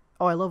no.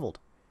 Oh, I leveled.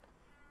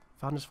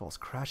 Founders Falls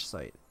crash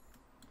site.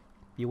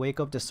 You wake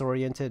up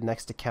disoriented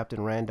next to Captain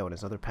Rando and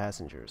his other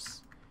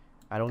passengers.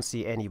 I don't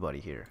see anybody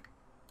here.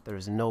 There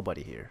is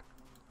nobody here.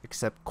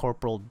 Except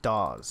Corporal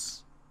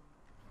Dawes.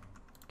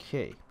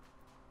 Okay.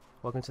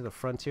 Welcome to the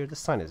frontier. This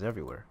sign is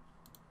everywhere.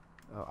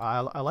 I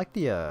like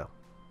the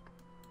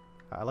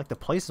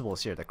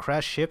placeables here. The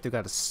crash ship. They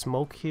got a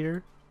smoke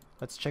here.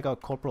 Let's check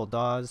out Corporal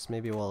Dawes.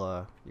 Maybe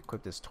we'll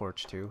equip this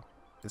torch too.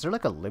 Is there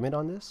like a limit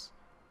on this?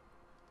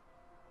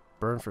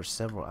 Burn for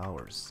several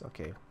hours.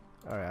 Okay.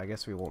 Alright, I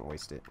guess we won't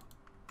waste it.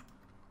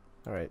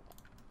 Alright.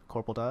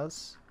 Corporal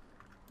Dawes?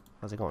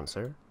 How's it going,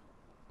 sir?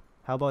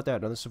 How about that?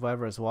 Another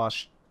survivor has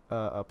washed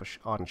up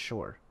on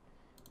shore.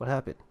 What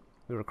happened?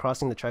 We were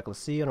crossing the trackless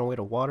sea on our way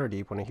to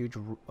Waterdeep when a huge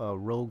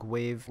rogue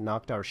wave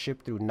knocked our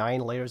ship through 9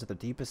 layers of the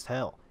deepest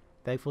hell.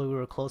 Thankfully, we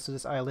were close to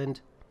this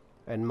island,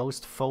 and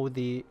most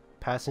the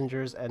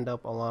passengers end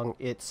up along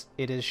it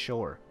is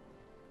shore.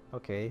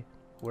 Okay,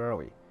 where are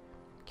we?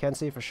 Can't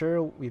say for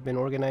sure. We've been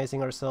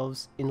organizing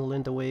ourselves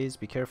inland a ways.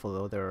 Be careful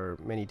though, there are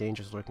many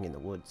dangers lurking in the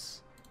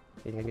woods.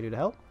 Anything I can do to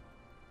help?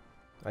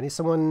 I need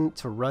someone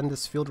to run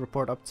this field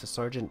report up to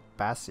Sergeant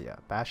Basia.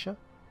 Basia.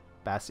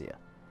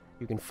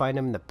 You can find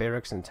him in the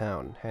barracks in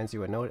town. Hands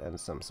you a note and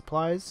some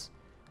supplies.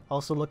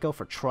 Also look out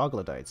for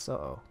troglodytes.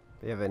 Uh-oh.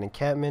 They have an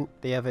encampment.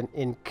 They have an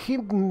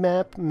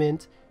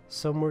encampment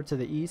somewhere to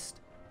the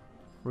east.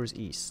 Where's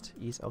east?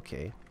 East?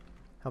 Okay.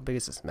 How big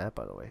is this map,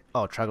 by the way?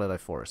 Oh,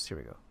 troglodyte forest. Here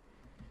we go.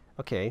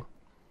 Okay.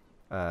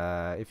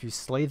 If you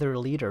slay their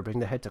leader, bring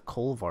the head to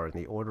Kolvar in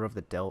the order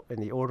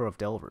of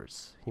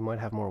Delvers. He might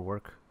have more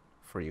work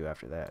for you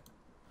after that.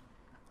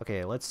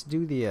 Okay, let's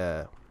do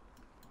the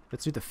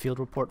field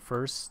report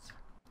first,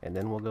 and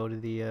then we'll go to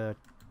the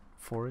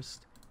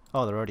forest.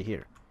 Oh, they're already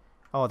here.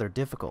 Oh, they're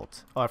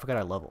difficult. Oh, I forgot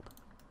I leveled.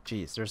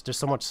 Jeez, there's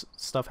so much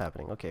stuff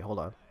happening. Okay, hold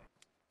on.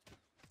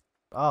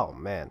 Oh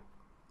man.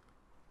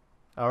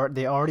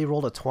 They already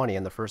rolled a 20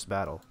 in the first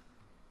battle.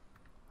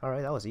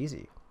 Alright, that was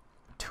easy.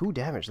 2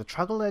 damage. The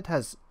troglodyte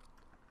has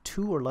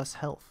 2 or less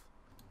health.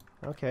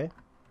 Okay.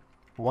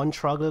 1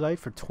 troglodyte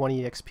for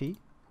 20 XP.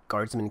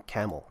 Guardsman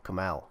Kamal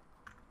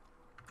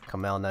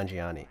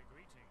Nanjiani.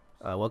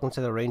 Welcome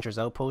to the Rangers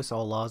Outpost.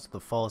 All laws of the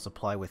falls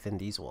apply within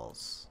these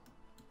walls.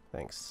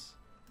 Thanks.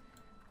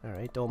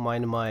 Alright, don't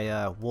mind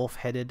my wolf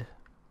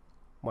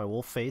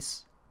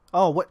face.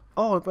 Oh, what?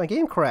 Oh, my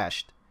game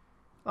crashed.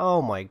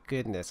 Oh my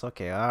goodness.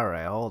 Okay,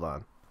 alright, hold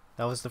on.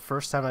 That was the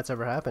first time that's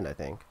ever happened, I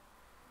think.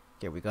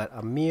 Okay, we got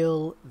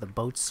Emil the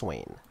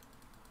Boatswain.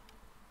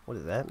 What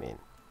does that mean?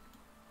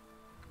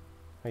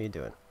 How you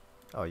doing?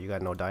 Oh, you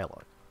got no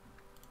dialogue.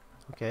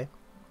 Okay.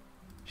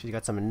 She's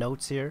got some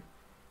notes here.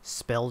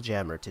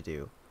 Spelljammer to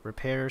do.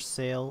 Repair,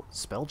 sail,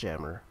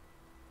 Spelljammer.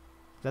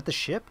 Is that the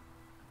ship?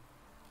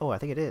 Oh, I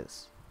think it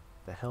is.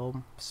 The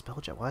helm,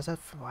 Spelljammer. Why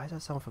does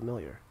that sound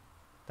familiar?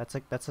 That's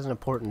an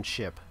important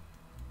ship.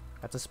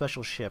 That's a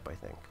special ship, I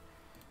think.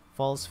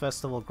 Falls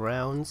Festival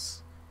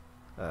grounds.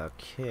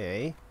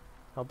 Okay.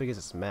 How big is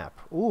this map?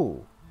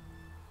 Ooh.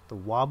 The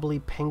Wobbly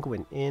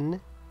Penguin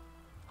Inn.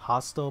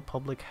 Hostel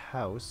Public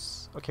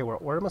House. Okay,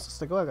 where am I supposed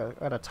to go? I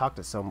gotta talk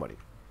to somebody.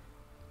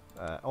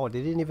 Oh,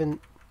 they didn't even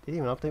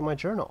update my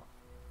journal.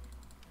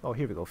 Oh,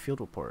 here we go.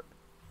 Field report.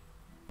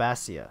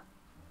 Basia.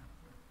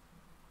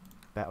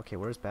 Okay,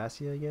 where's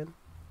Basia again?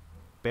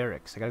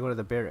 Barracks. I gotta go to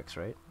the barracks,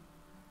 right?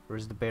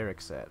 Where's the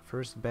barracks at?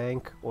 First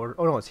bank order.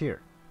 Oh no, it's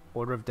here.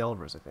 Order of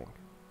Delvers, I think.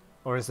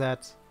 Or is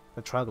that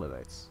the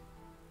troglodytes?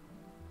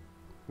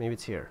 Maybe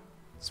it's here.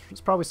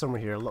 It's probably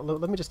somewhere here.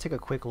 Let me just take a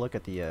quick look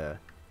at the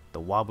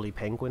Wobbly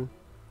Penguin,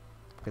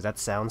 because that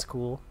sounds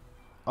cool.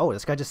 Oh,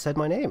 this guy just said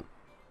my name.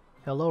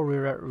 Hello,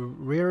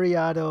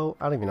 Ririado.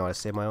 I don't even know how to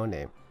say my own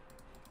name.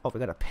 Oh,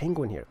 we got a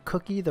penguin here.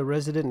 Cookie, the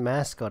resident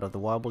mascot of the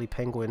Wobbly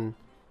Penguin.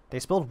 They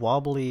spelled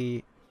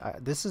Wobbly.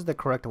 This is the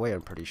correct way,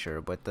 I'm pretty sure.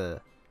 But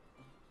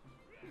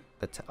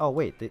oh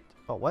wait.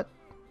 Oh what?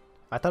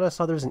 I thought I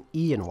saw there was an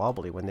E in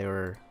Wobbly when they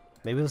were.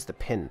 Maybe it was the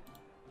pin.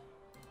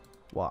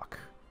 Walk.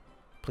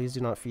 Please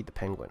do not feed the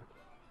penguin.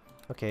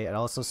 Okay, it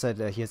also said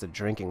he has a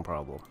drinking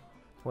problem.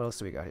 What else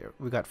do we got here?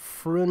 We got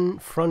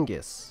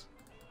Frungus.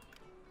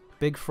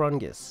 Big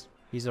Frungus.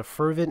 He's a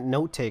fervent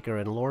note-taker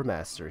and lore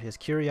master. His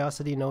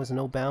curiosity knows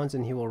no bounds,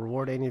 and he will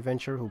reward any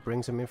adventurer who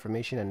brings him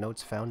information and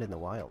notes found in the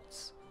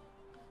wilds.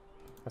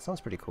 That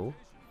sounds pretty cool.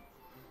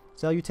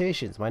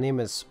 Salutations. My name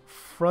is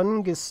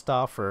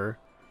Frungustoffer,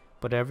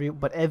 but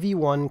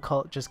everyone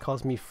just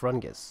calls me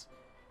Frungus.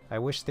 I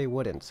wish they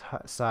wouldn't.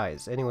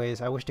 Sighs.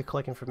 Anyways, I wish to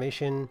collect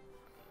information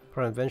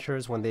from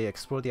adventurers when they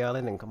explore the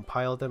island and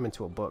compile them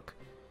into a book.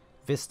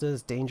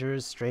 Vistas,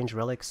 dangers, strange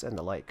relics, and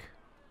the like.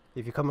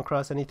 If you come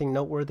across anything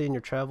noteworthy in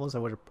your travels,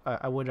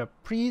 I would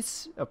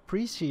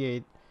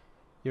appreciate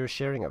your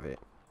sharing of it.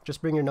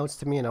 Just bring your notes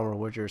to me and I'll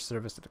reward your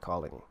service to the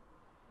colony.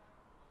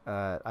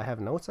 I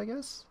have notes, I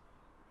guess?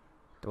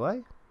 Do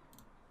I?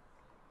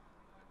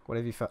 What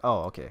have you found?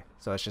 Oh, okay.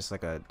 So it's just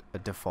like a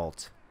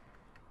default.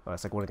 Oh,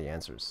 it's like one of the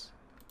answers.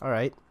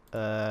 Alright.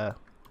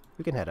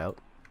 We can head out.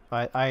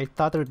 I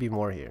thought there would be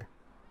more here,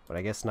 but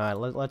I guess not.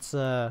 Let's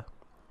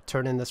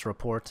turn in this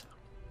report.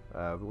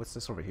 What's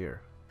this over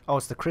here? Oh,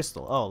 it's the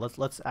crystal. Oh,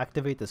 let's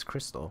activate this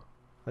crystal.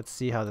 Let's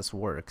see how this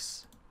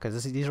works.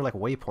 Because these are like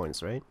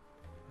waypoints, right?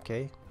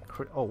 Okay.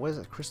 Oh, what is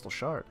it? Crystal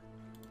shard.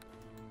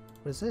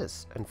 What is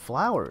this? And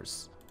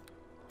flowers.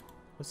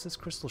 What's this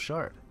crystal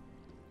shard?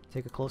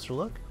 Take a closer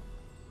look.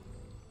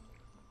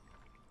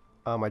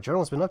 My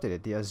journal's been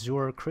updated. The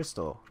Azure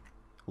Crystal.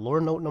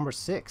 Lore note number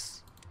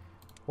 6.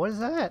 What is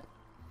that?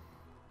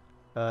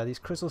 These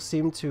crystals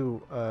seem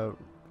to,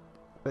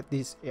 but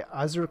these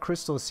Azure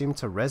crystals seem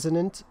to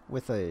resonate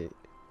with a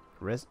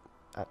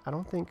I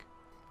don't think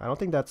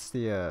that's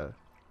the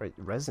right,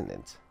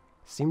 resonant.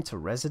 Seem to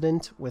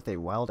resonate with a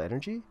wild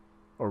energy,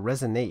 or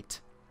resonate.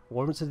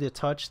 Warm to the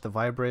touch, the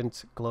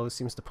vibrant glow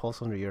seems to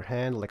pulse under your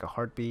hand like a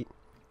heartbeat.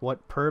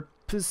 What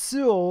purpose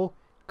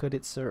could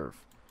it serve?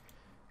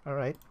 All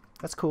right,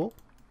 that's cool.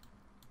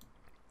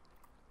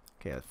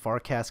 Okay, a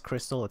Farcast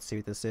crystal. Let's see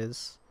what this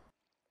is.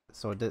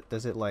 So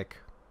does it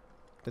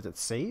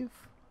save?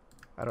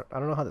 I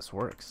don't know how this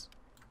works.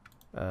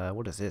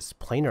 What is this?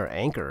 Planar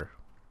anchor.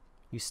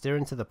 You stare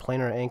into the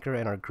planar anchor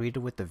and are greeted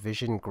with the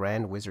Vision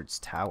Grand Wizard's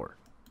Tower.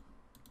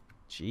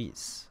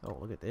 Jeez. Oh,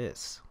 look at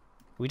this.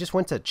 We just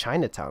went to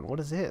Chinatown. What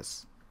is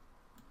this?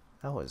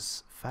 That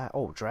was fast.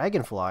 Oh,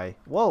 dragonfly.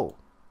 Whoa.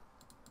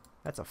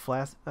 That's a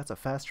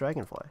fast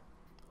dragonfly.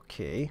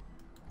 Okay.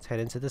 Let's head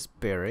into this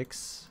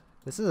barracks.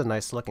 This is a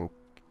nice looking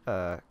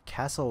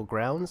castle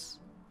grounds.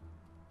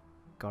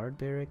 Guard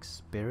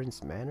barracks,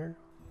 Baron's Manor,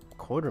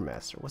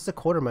 Quartermaster. What's the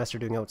Quartermaster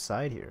doing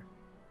outside here?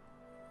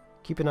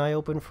 Keep an eye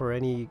open for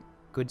any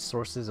good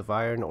sources of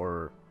iron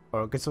or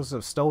good sources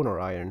of stone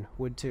or iron.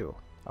 Wood too.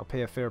 I'll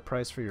pay a fair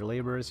price for your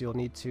labors. You'll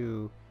need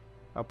to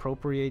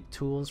appropriate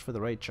tools for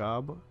the right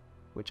job,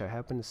 which I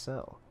happen to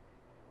sell.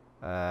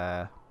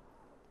 I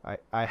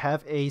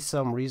have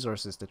some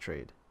resources to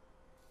trade.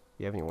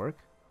 You have any work?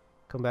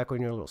 Come back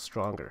when you're a little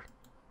stronger.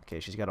 Okay,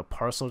 she's got a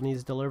parcel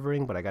needs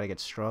delivering, but I gotta get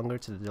stronger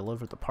to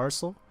deliver the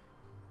parcel.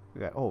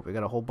 We got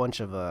a whole bunch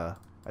of are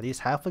these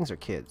halflings or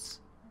kids?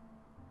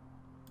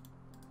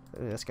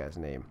 This guy's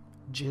name.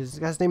 This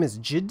guy's name is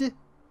Jid.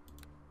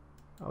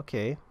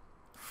 Okay,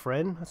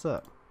 friend, what's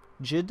up?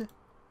 Jid,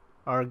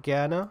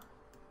 Argana.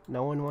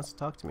 No one wants to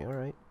talk to me. All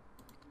right.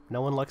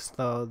 No one likes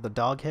the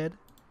dog head,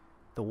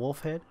 the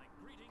wolf head.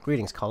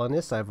 Greetings,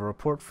 colonists. I have a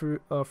report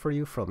for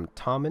you from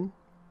Tommen.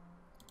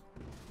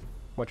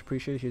 Much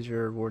appreciated. Here's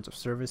your rewards of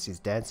service. He's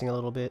dancing a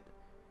little bit.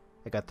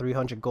 I got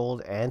 300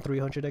 gold and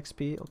 300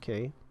 XP.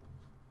 Okay.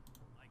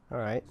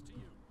 Alright.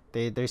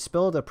 They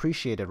spelled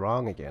appreciated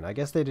wrong again. I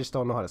guess they just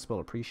don't know how to spell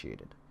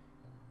appreciated.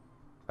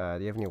 Do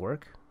you have any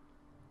work?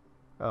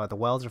 The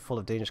wilds are full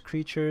of dangerous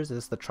creatures. Is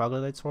this the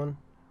troglodytes one?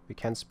 We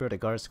can't spare the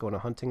guards to go on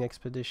hunting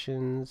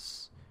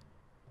expeditions.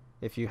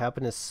 If you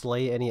happen to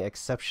slay any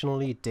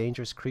exceptionally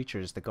dangerous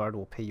creatures, the guard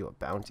will pay you a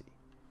bounty.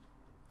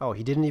 Oh,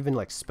 he didn't even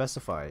like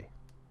specify.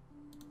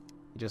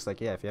 He just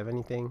like, yeah, if you have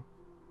anything.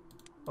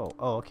 Oh,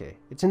 okay.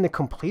 It's in the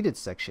completed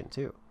section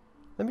too.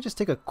 Let me just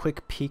take a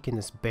quick peek in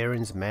this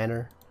Baron's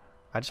Manor.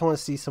 I just want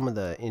to see some of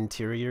the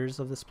interiors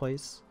of this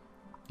place.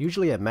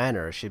 Usually a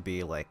manor should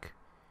be like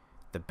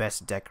the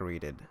best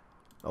decorated.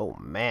 Oh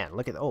man,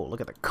 look at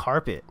the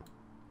carpet.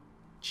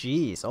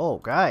 Jeez, oh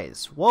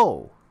guys,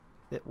 whoa.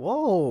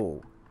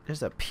 Whoa.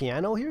 There's a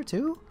piano here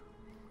too?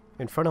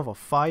 In front of a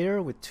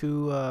fire with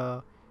two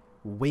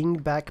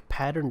winged back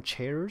patterned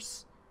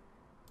chairs.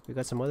 We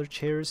got some other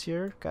chairs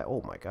here.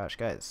 Oh my gosh,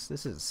 guys,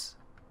 this is...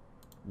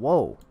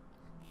 Whoa.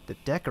 The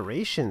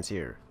decorations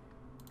here.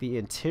 The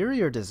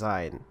interior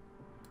design.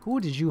 Who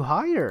did you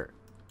hire?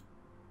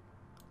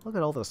 Look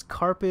at all this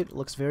carpet.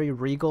 Looks very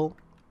regal.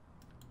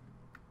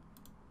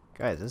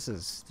 Guys, this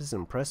is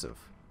impressive.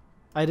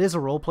 It is a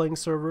role-playing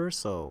server,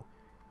 so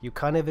you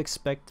kind of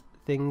expect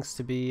things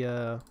to be,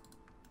 you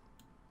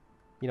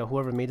know,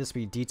 whoever made this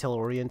be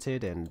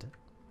detail-oriented and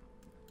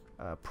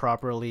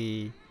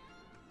properly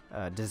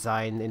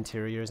design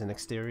interiors and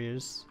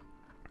exteriors.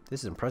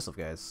 This is impressive,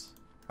 guys.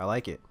 I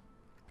like it.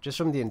 Just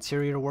from the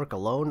interior work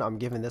alone, I'm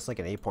giving this like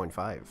an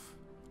 8.5.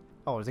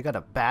 Oh, has it got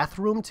a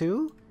bathroom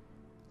too?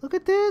 Look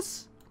at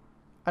this!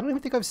 I don't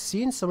even think I've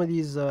seen some of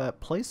these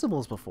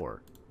placeables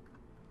before.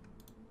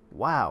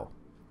 Wow.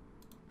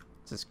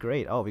 This is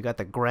great. Oh, we got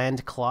the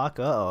grand clock.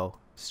 Uh-oh.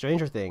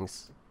 Stranger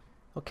Things.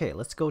 Okay,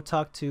 let's go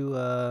talk to,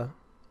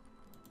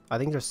 I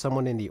think there's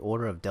someone in the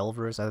Order of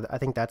Delvers. I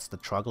think that's the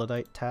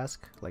troglodyte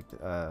task. Like,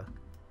 can't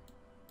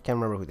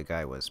remember who the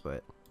guy was,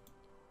 but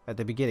at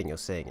the beginning you're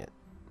saying it.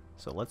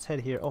 So let's head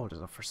here. Oh,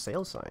 there's a for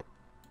sale sign.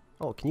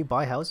 Oh, can you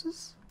buy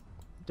houses?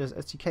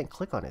 You can't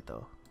click on it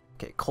though.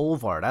 Okay,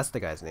 Kolvar, that's the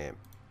guy's name.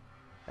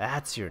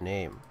 That's your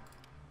name.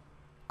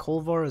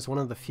 Kolvar is one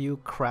of the few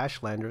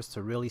crash landers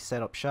to really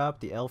set up shop.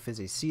 The elf is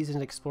a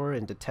seasoned explorer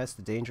and detests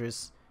the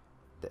dangerous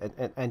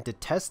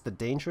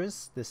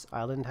this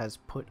island has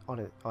put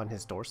on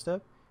his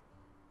doorstep.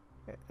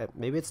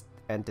 Maybe it's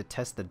and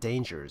detests the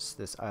dangers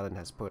this island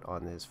has put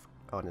on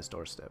his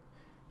doorstep.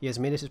 He has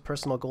made it his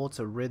personal goal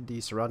to rid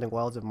the surrounding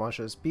wilds of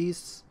monstrous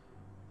beasts,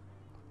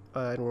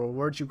 and will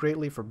reward you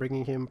greatly for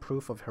bringing him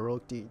proof of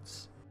heroic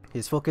deeds.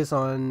 His focus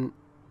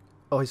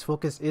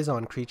is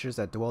on creatures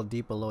that dwell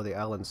deep below the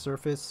island's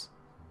surface,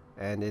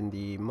 and in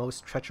the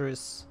most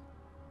treacherous.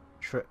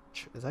 Is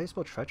that how you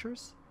spell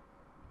treacherous?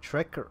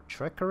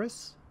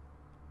 Treacherous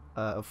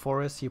of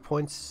forests. He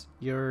points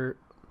your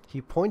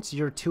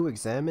to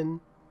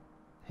examine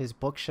his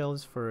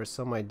bookshelves for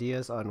some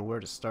ideas on where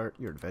to start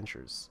your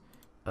adventures.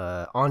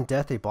 On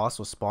death, a boss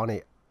will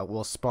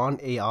spawn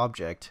a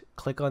object.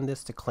 Click on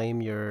this to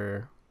claim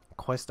your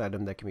quest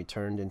item that can be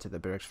turned into the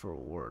barracks for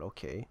reward.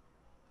 Okay.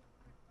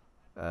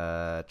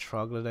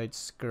 Troglodyte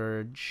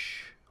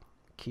Scourge,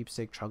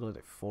 Keepsake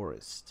Troglodyte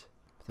Forest.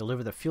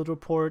 Deliver the field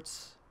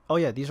reports. Oh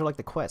yeah, these are like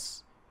the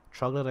quests.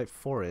 Troglodyte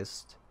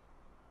Forest,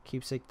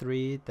 Keepsake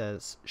 3.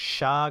 That's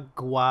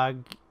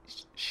Shagwagin.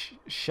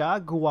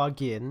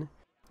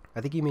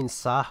 I think you mean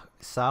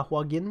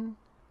Sahwagin.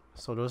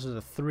 So those are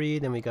the 3.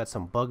 Then we got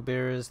some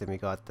bugbears. Then we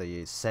got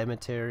the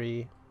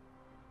cemetery.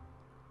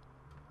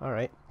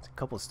 Alright, a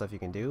couple of stuff you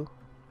can do.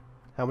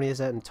 How many is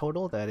that in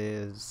total? That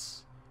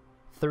is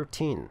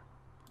 13.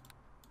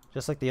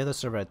 Just like the other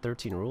server had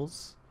 13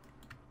 rules.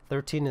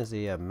 13 is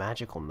a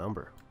magical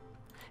number.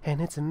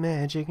 And it's a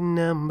magic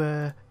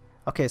number.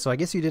 Okay, so I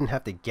guess you didn't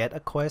have to get a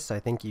quest. I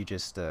think you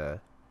just,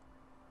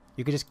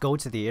 you could just go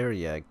to the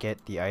area,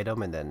 get the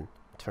item, and then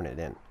turn it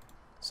in.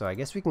 So I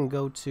guess we can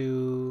go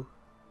to...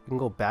 We can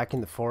go back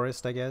in the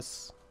forest, I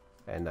guess.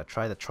 And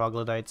try the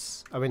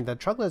troglodytes. I mean, the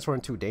troglodytes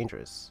weren't too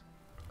dangerous.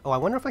 Oh, I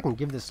wonder if I can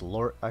give this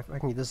lore... I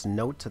can give this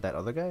note to that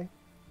other guy.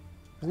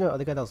 Isn't there the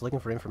other guy that was looking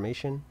for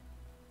information?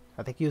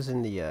 I think he was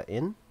in the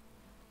inn?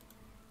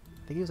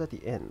 I think he was at the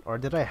inn. Or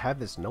did I have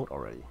this note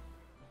already?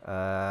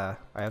 I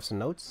have some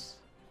notes.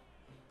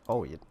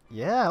 Oh,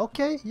 yeah,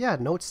 okay. Yeah,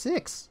 note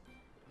 6.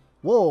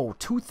 Whoa,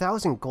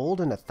 2,000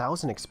 gold and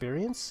 1,000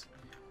 experience?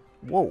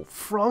 Whoa,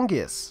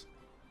 Frungus.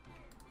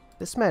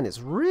 This man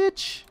is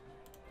rich.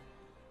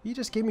 He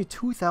just gave me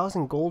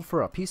 2,000 gold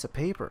for a piece of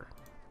paper.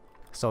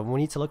 So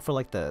we need to look for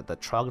like the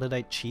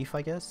troglodyte chief,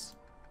 I guess.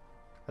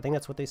 I think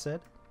that's what they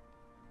said.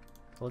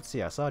 So let's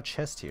see. I saw a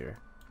chest here.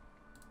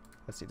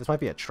 Let's see. This might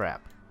be a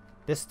trap.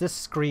 This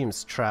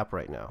screams trap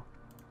right now.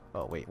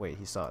 Oh wait,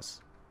 he saw us.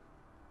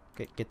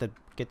 Get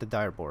the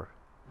dire boar.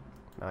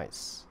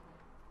 Nice.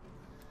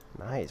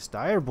 Nice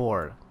dire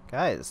boar,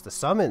 guys. The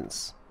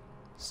summons.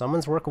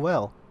 Summons work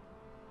well.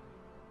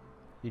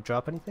 You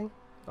drop anything?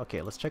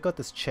 Okay, let's check out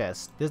this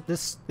chest.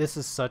 This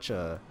is such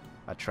a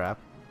trap.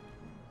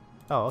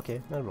 Oh,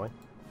 okay, never mind.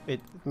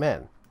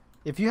 Man,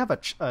 if you have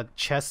a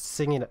chest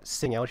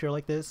sing out here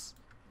like this,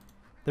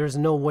 there's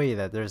no way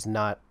that there's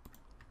not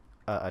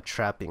a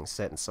trapping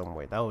set in some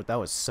way. That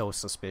was so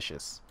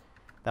suspicious.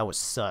 That was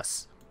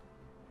sus.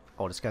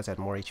 Oh, this guy's had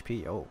more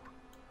HP. Oh.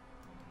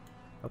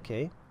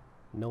 Okay.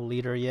 No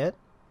leader yet.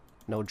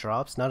 No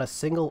drops. Not a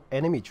single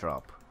enemy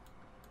drop.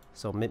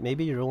 So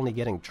maybe you're only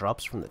getting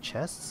drops from the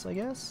chests, I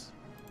guess?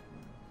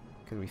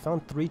 Because we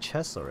found 3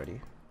 chests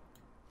already.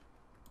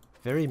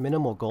 Very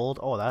minimal gold.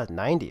 Oh, that's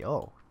 90.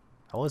 Oh.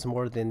 That was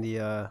more than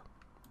the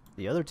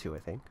other 2, I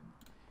think.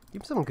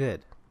 Give me some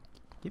good.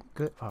 Give me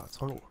good. Oh, it's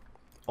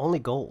only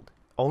gold.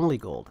 Only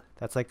gold.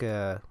 That's like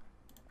the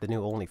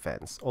new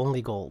OnlyFans.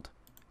 Only gold.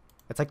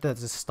 It's like the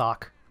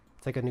stock.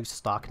 It's like a new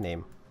stock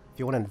name. If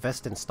you want to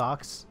invest in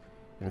stocks,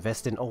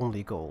 invest in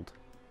only gold.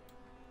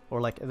 Or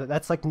like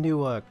that's like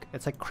new.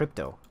 It's like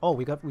crypto. Oh,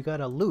 we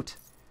got a loot.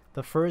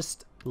 The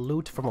first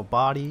loot from a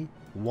body.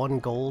 1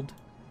 gold.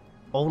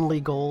 Only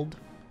gold.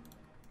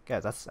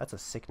 Guys, that's a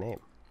sick name.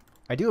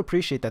 I do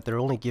appreciate that they're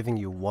only giving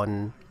you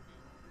 1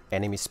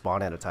 enemy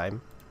spawn at a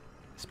time.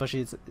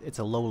 Especially it's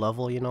a low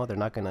level, you know. They're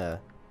not gonna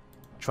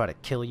try to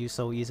kill you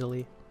so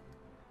easily.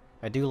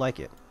 I do like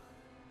it.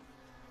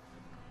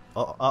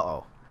 Oh,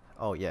 uh-oh.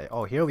 Oh, yeah.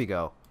 Oh, here we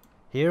go.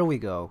 Here we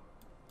go.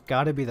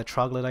 Gotta be the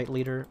troglodyte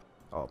leader.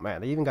 Oh, man.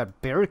 They even got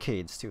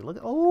barricades, too. Look.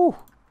 Oh!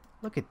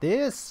 Look at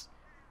this.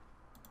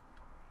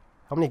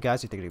 How many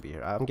guys do you think would be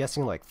here? I'm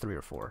guessing like 3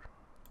 or 4.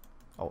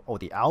 Oh,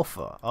 the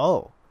alpha.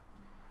 Oh.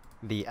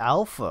 The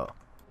alpha.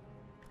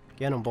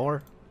 Get him, boy.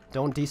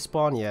 Don't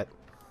despawn yet.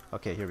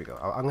 Okay, here we go.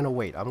 I'm gonna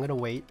wait. I'm gonna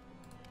wait.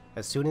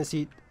 As soon as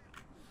he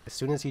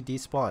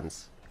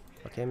despawns.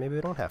 Okay, maybe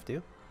we don't have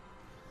to.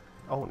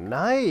 Oh,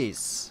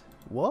 nice!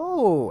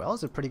 Whoa, that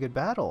was a pretty good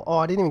battle. Oh,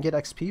 I didn't even get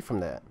XP from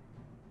that.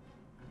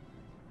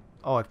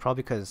 Oh, it's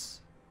probably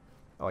because...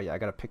 Oh yeah, I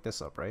gotta pick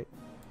this up, right?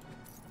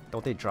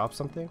 Don't they drop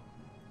something?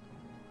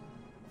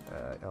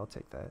 I'll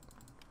take that.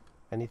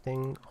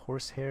 Anything?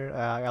 Horsehair?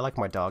 I like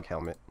my dog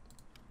helmet.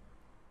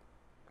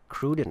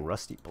 Crude and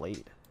rusty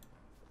blade.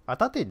 I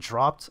thought they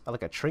dropped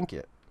like a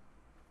trinket.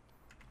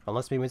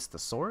 Unless maybe it's the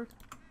sword?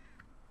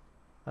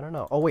 I don't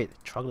know. Oh wait,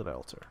 troglodyte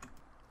altar.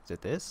 Is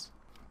it this?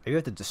 Maybe we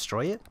have to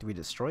destroy it? Do we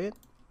destroy it?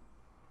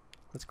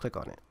 Let's click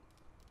on it.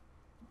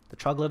 The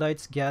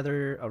troglodytes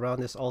gather around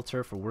this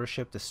altar for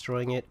worship.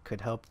 Destroying it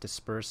could help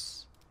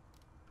disperse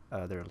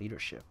their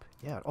leadership.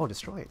 Yeah. Oh,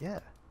 destroy it.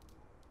 Yeah.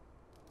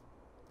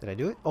 Did I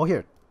do it? Oh,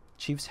 here.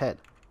 Chief's head.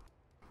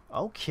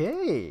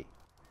 Okay.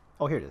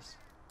 Oh, here it is.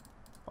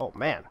 Oh,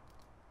 man.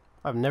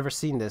 I've never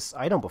seen this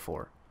item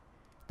before.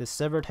 The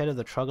severed head of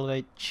the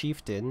troglodyte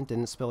chieftain.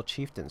 Didn't spell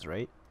chieftains,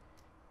 right?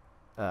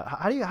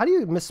 How do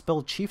you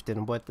misspell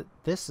chieftain, but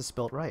this is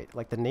spelled right?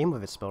 Like the name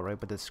of it's spelled right,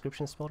 but the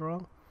description is spelled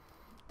wrong?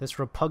 This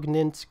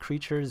repugnant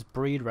creatures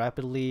breed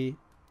rapidly.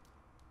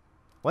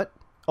 What?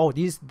 Oh,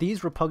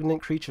 these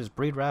repugnant creatures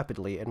breed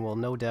rapidly and will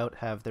no doubt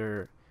have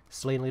their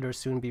slain leaders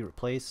soon be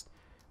replaced.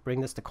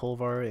 Bring this to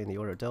Kolvar in the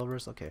Order of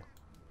Delvers. Okay.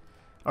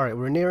 Alright,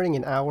 we're nearing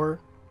an hour.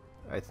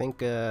 I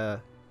think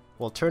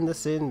we'll turn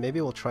this in.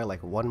 Maybe we'll try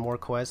like one more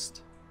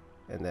quest,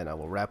 and then I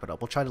will wrap it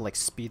up. We'll try to like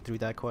speed through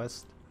that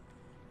quest.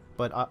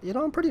 But you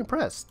know, I'm pretty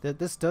impressed.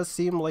 This does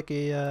seem like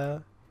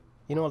a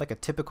you know, like a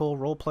typical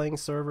role-playing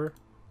server.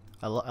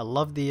 I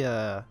love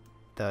the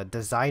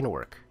design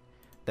work.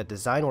 The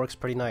design work's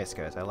pretty nice,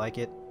 guys. I like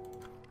it.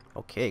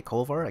 Okay,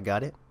 Kovar, I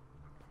got it.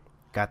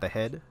 Got the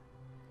head.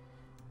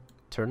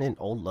 Turn in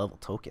old level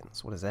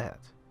tokens. What is that?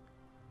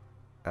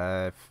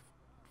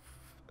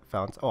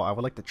 Found. Oh, I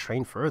would like to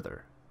train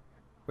further.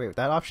 Wait,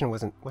 that option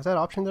wasn't. Was that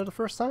option there the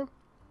first time?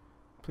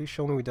 Please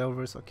show me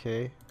Delvers.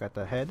 Okay, got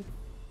the head.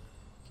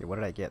 Okay, what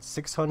did I get?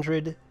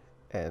 600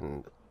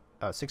 and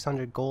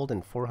 600 gold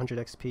and 400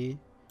 XP.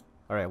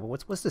 All right. Well,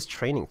 what's this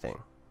training thing?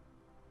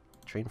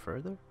 Train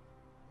further?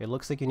 It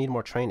looks like you need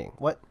more training.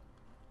 What?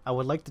 I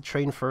would like to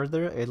train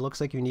further. It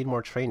looks like you need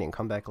more training.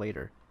 Come back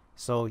later.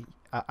 So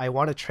I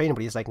want to train,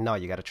 but he's like, no,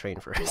 you got to train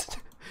first.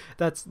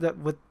 That's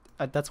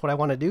what I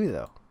want to do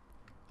though.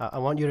 I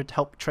want you to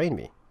help train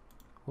me.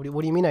 What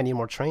do you mean I need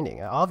more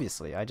training?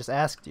 Obviously, I just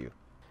asked you.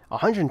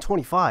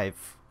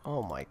 125?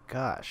 Oh my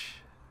gosh.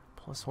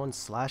 +1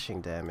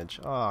 slashing damage.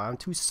 Oh, I'm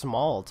too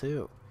small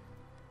too.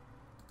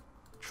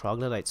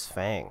 Troglodyte's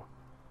Fang.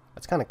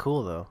 That's kind of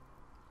cool though,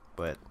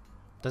 but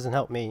doesn't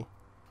help me.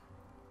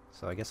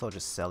 So I guess I'll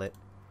just sell it.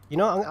 You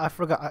know, I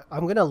forgot.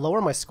 I'm gonna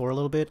lower my score a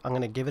little bit. I'm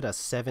gonna give it a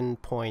 7.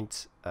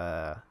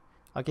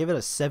 I'll give it a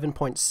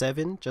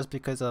 7.7 just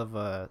because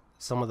of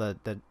some of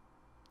the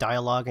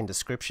dialogue and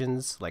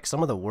descriptions. Like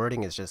some of the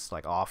wording is just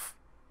like off.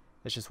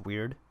 It's just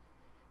weird,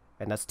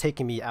 and that's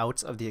taking me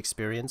out of the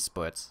experience.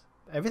 But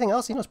everything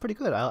else, you know, is pretty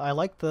good. I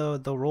like the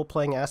role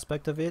playing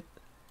aspect of it.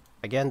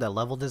 Again, the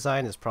level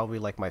design is probably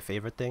like my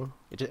favorite thing.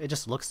 It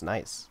just looks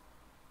nice.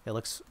 It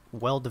looks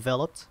well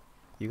developed.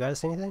 You guys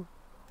see anything?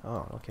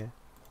 Oh, okay.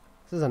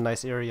 This is a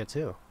nice area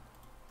too.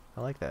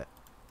 I like that.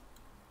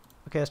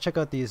 Okay, let's check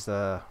out these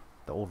the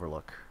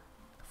overlook.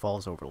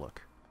 Falls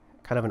overlook.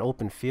 Kind of an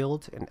open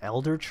field, an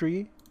elder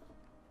tree.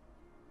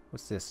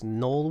 What's this?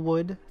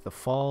 Knollwood, the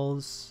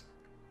falls,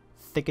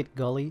 Thicket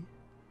Gully,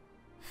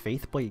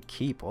 Faithblade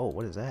Keep. Oh,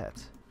 what is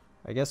that?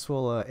 I guess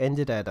we'll end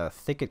it at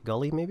Thicket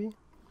Gully maybe?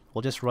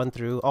 We'll just run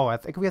through. Oh, I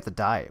think we have to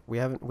die. We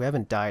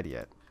haven't died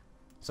yet.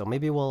 So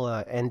maybe we'll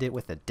end it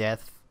with a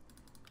death.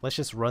 Let's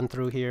just run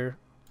through here.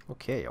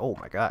 Okay, oh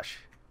my gosh.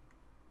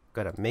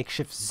 Got a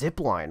makeshift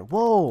zipline.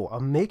 Whoa, a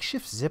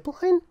makeshift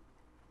zipline?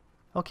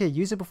 Okay,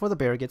 use it before the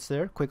bear gets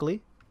there,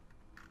 quickly.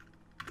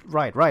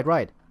 Right.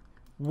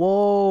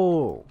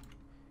 Whoa.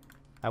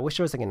 I wish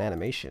there was like an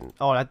animation.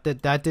 Oh,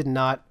 that did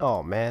not.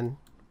 Oh, man.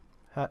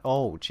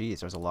 Oh, geez,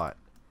 there's a lot.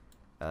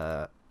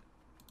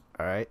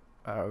 Alright.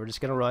 We're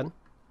just gonna run.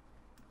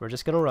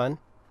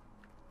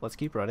 Let's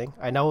keep running.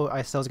 I know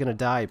I said I was gonna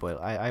die, but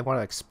I want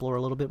to explore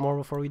a little bit more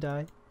before we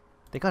die.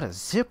 They got a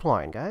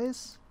zipline,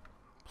 guys.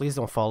 Please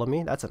don't follow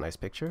me. That's a nice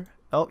picture.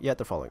 Oh, yeah,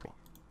 they're following me.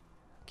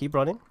 Keep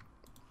running.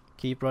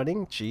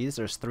 Jeez,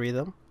 there's 3 of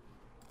them.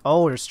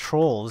 Oh, there's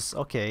trolls.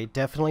 Okay,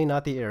 definitely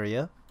not the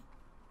area.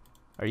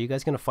 Are you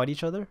guys gonna fight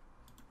each other?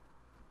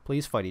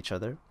 Please fight each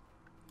other.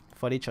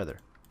 Fight each other.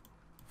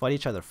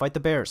 Fight the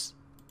bears.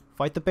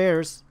 Fight the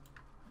bears.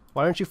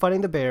 Why aren't you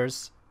fighting the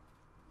bears?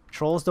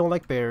 Trolls don't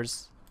like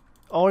bears.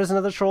 Oh, there's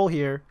another troll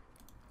here.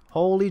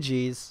 Holy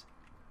jeez.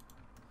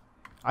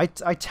 I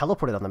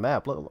teleported on the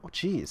map. Look, oh,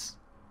 jeez.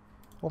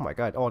 Oh my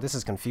god. Oh, this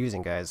is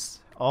confusing, guys.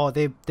 Oh,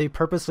 they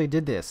purposely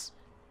did this.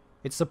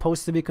 It's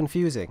supposed to be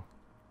confusing.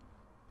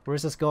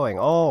 Where's this going?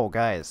 Oh,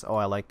 guys. Oh,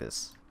 I like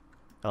this.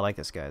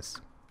 Guys.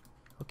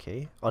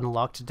 Okay.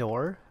 Unlocked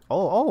door.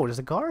 Oh, there's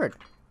a guard.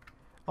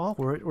 Oh,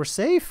 we're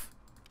safe.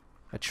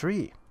 A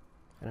tree.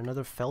 And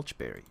another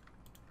felchberry.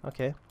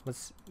 Okay.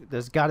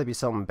 There's got to be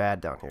something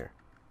bad down here.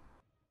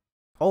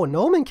 Oh,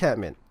 gnome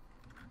encampment.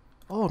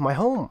 Oh, my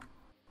home.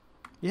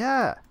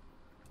 Yeah.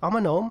 I'm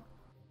a gnome.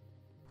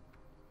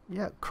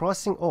 Yeah,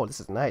 crossing. Oh, this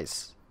is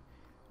nice.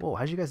 Whoa,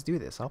 how'd you guys do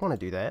this? I want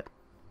to do that.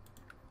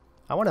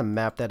 I want a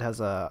map that has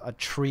a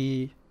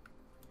tree,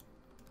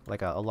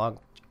 like a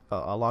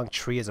long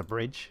tree as a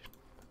bridge.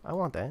 I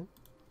want that.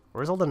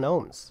 Where's all the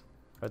gnomes?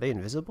 Are they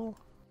invisible?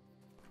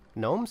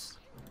 Gnomes?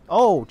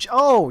 Oh,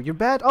 you're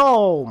bad.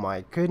 Oh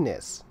my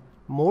goodness.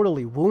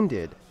 Mortally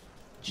wounded.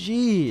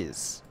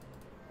 Jeez.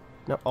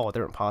 No, oh,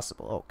 they're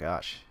impossible. Oh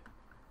gosh.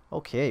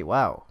 Okay,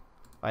 wow.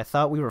 I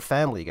thought we were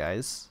family,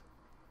 guys.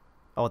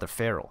 Oh, they're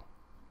feral.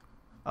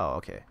 Oh,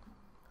 okay.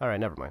 Alright,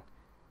 never mind.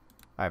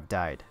 I've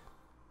died.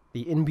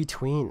 The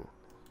in-between.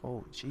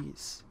 Oh,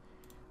 jeez.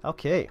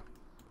 Okay.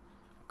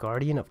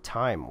 Guardian of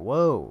Time.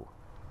 Whoa.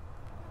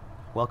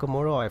 Welcome,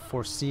 mortal. I've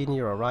foreseen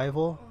your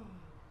arrival.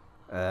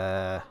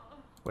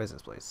 What is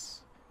this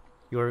place?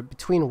 You are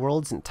between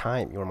worlds and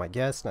time. You are my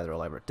guest, neither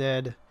alive or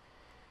dead.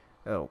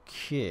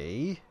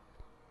 Okay.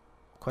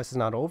 Quest is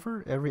not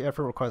over. Every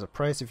effort requires a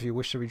price. If you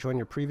wish to rejoin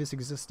your previous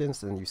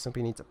existence, then you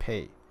simply need to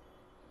pay.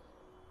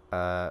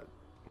 No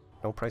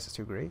price is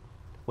too great.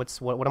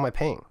 What am I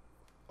paying?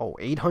 Oh,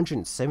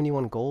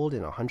 871 gold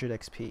and 100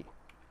 XP.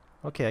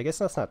 Okay, I guess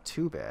that's not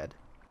too bad.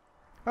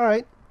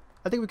 Alright.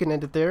 I think we can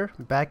end it there.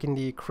 Back in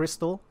the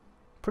crystal.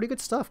 Pretty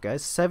good stuff,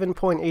 guys.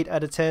 7.8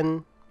 out of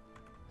 10.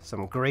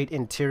 Some great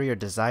interior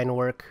design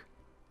work.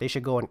 They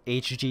should go on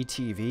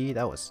HGTV.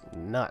 That was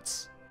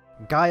nuts.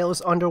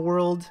 Guile's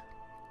Underworld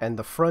and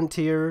the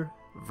Frontier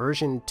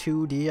version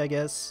 2D, I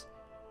guess.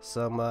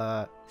 Some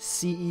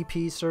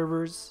CEP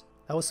servers.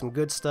 That was some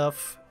good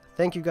stuff.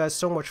 Thank you guys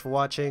so much for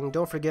watching.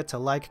 Don't forget to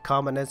like,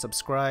 comment, and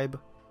subscribe.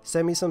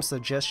 Send me some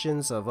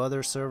suggestions of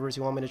other servers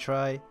you want me to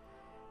try.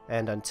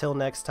 And until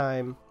next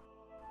time,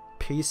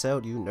 peace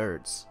out, you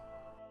nerds.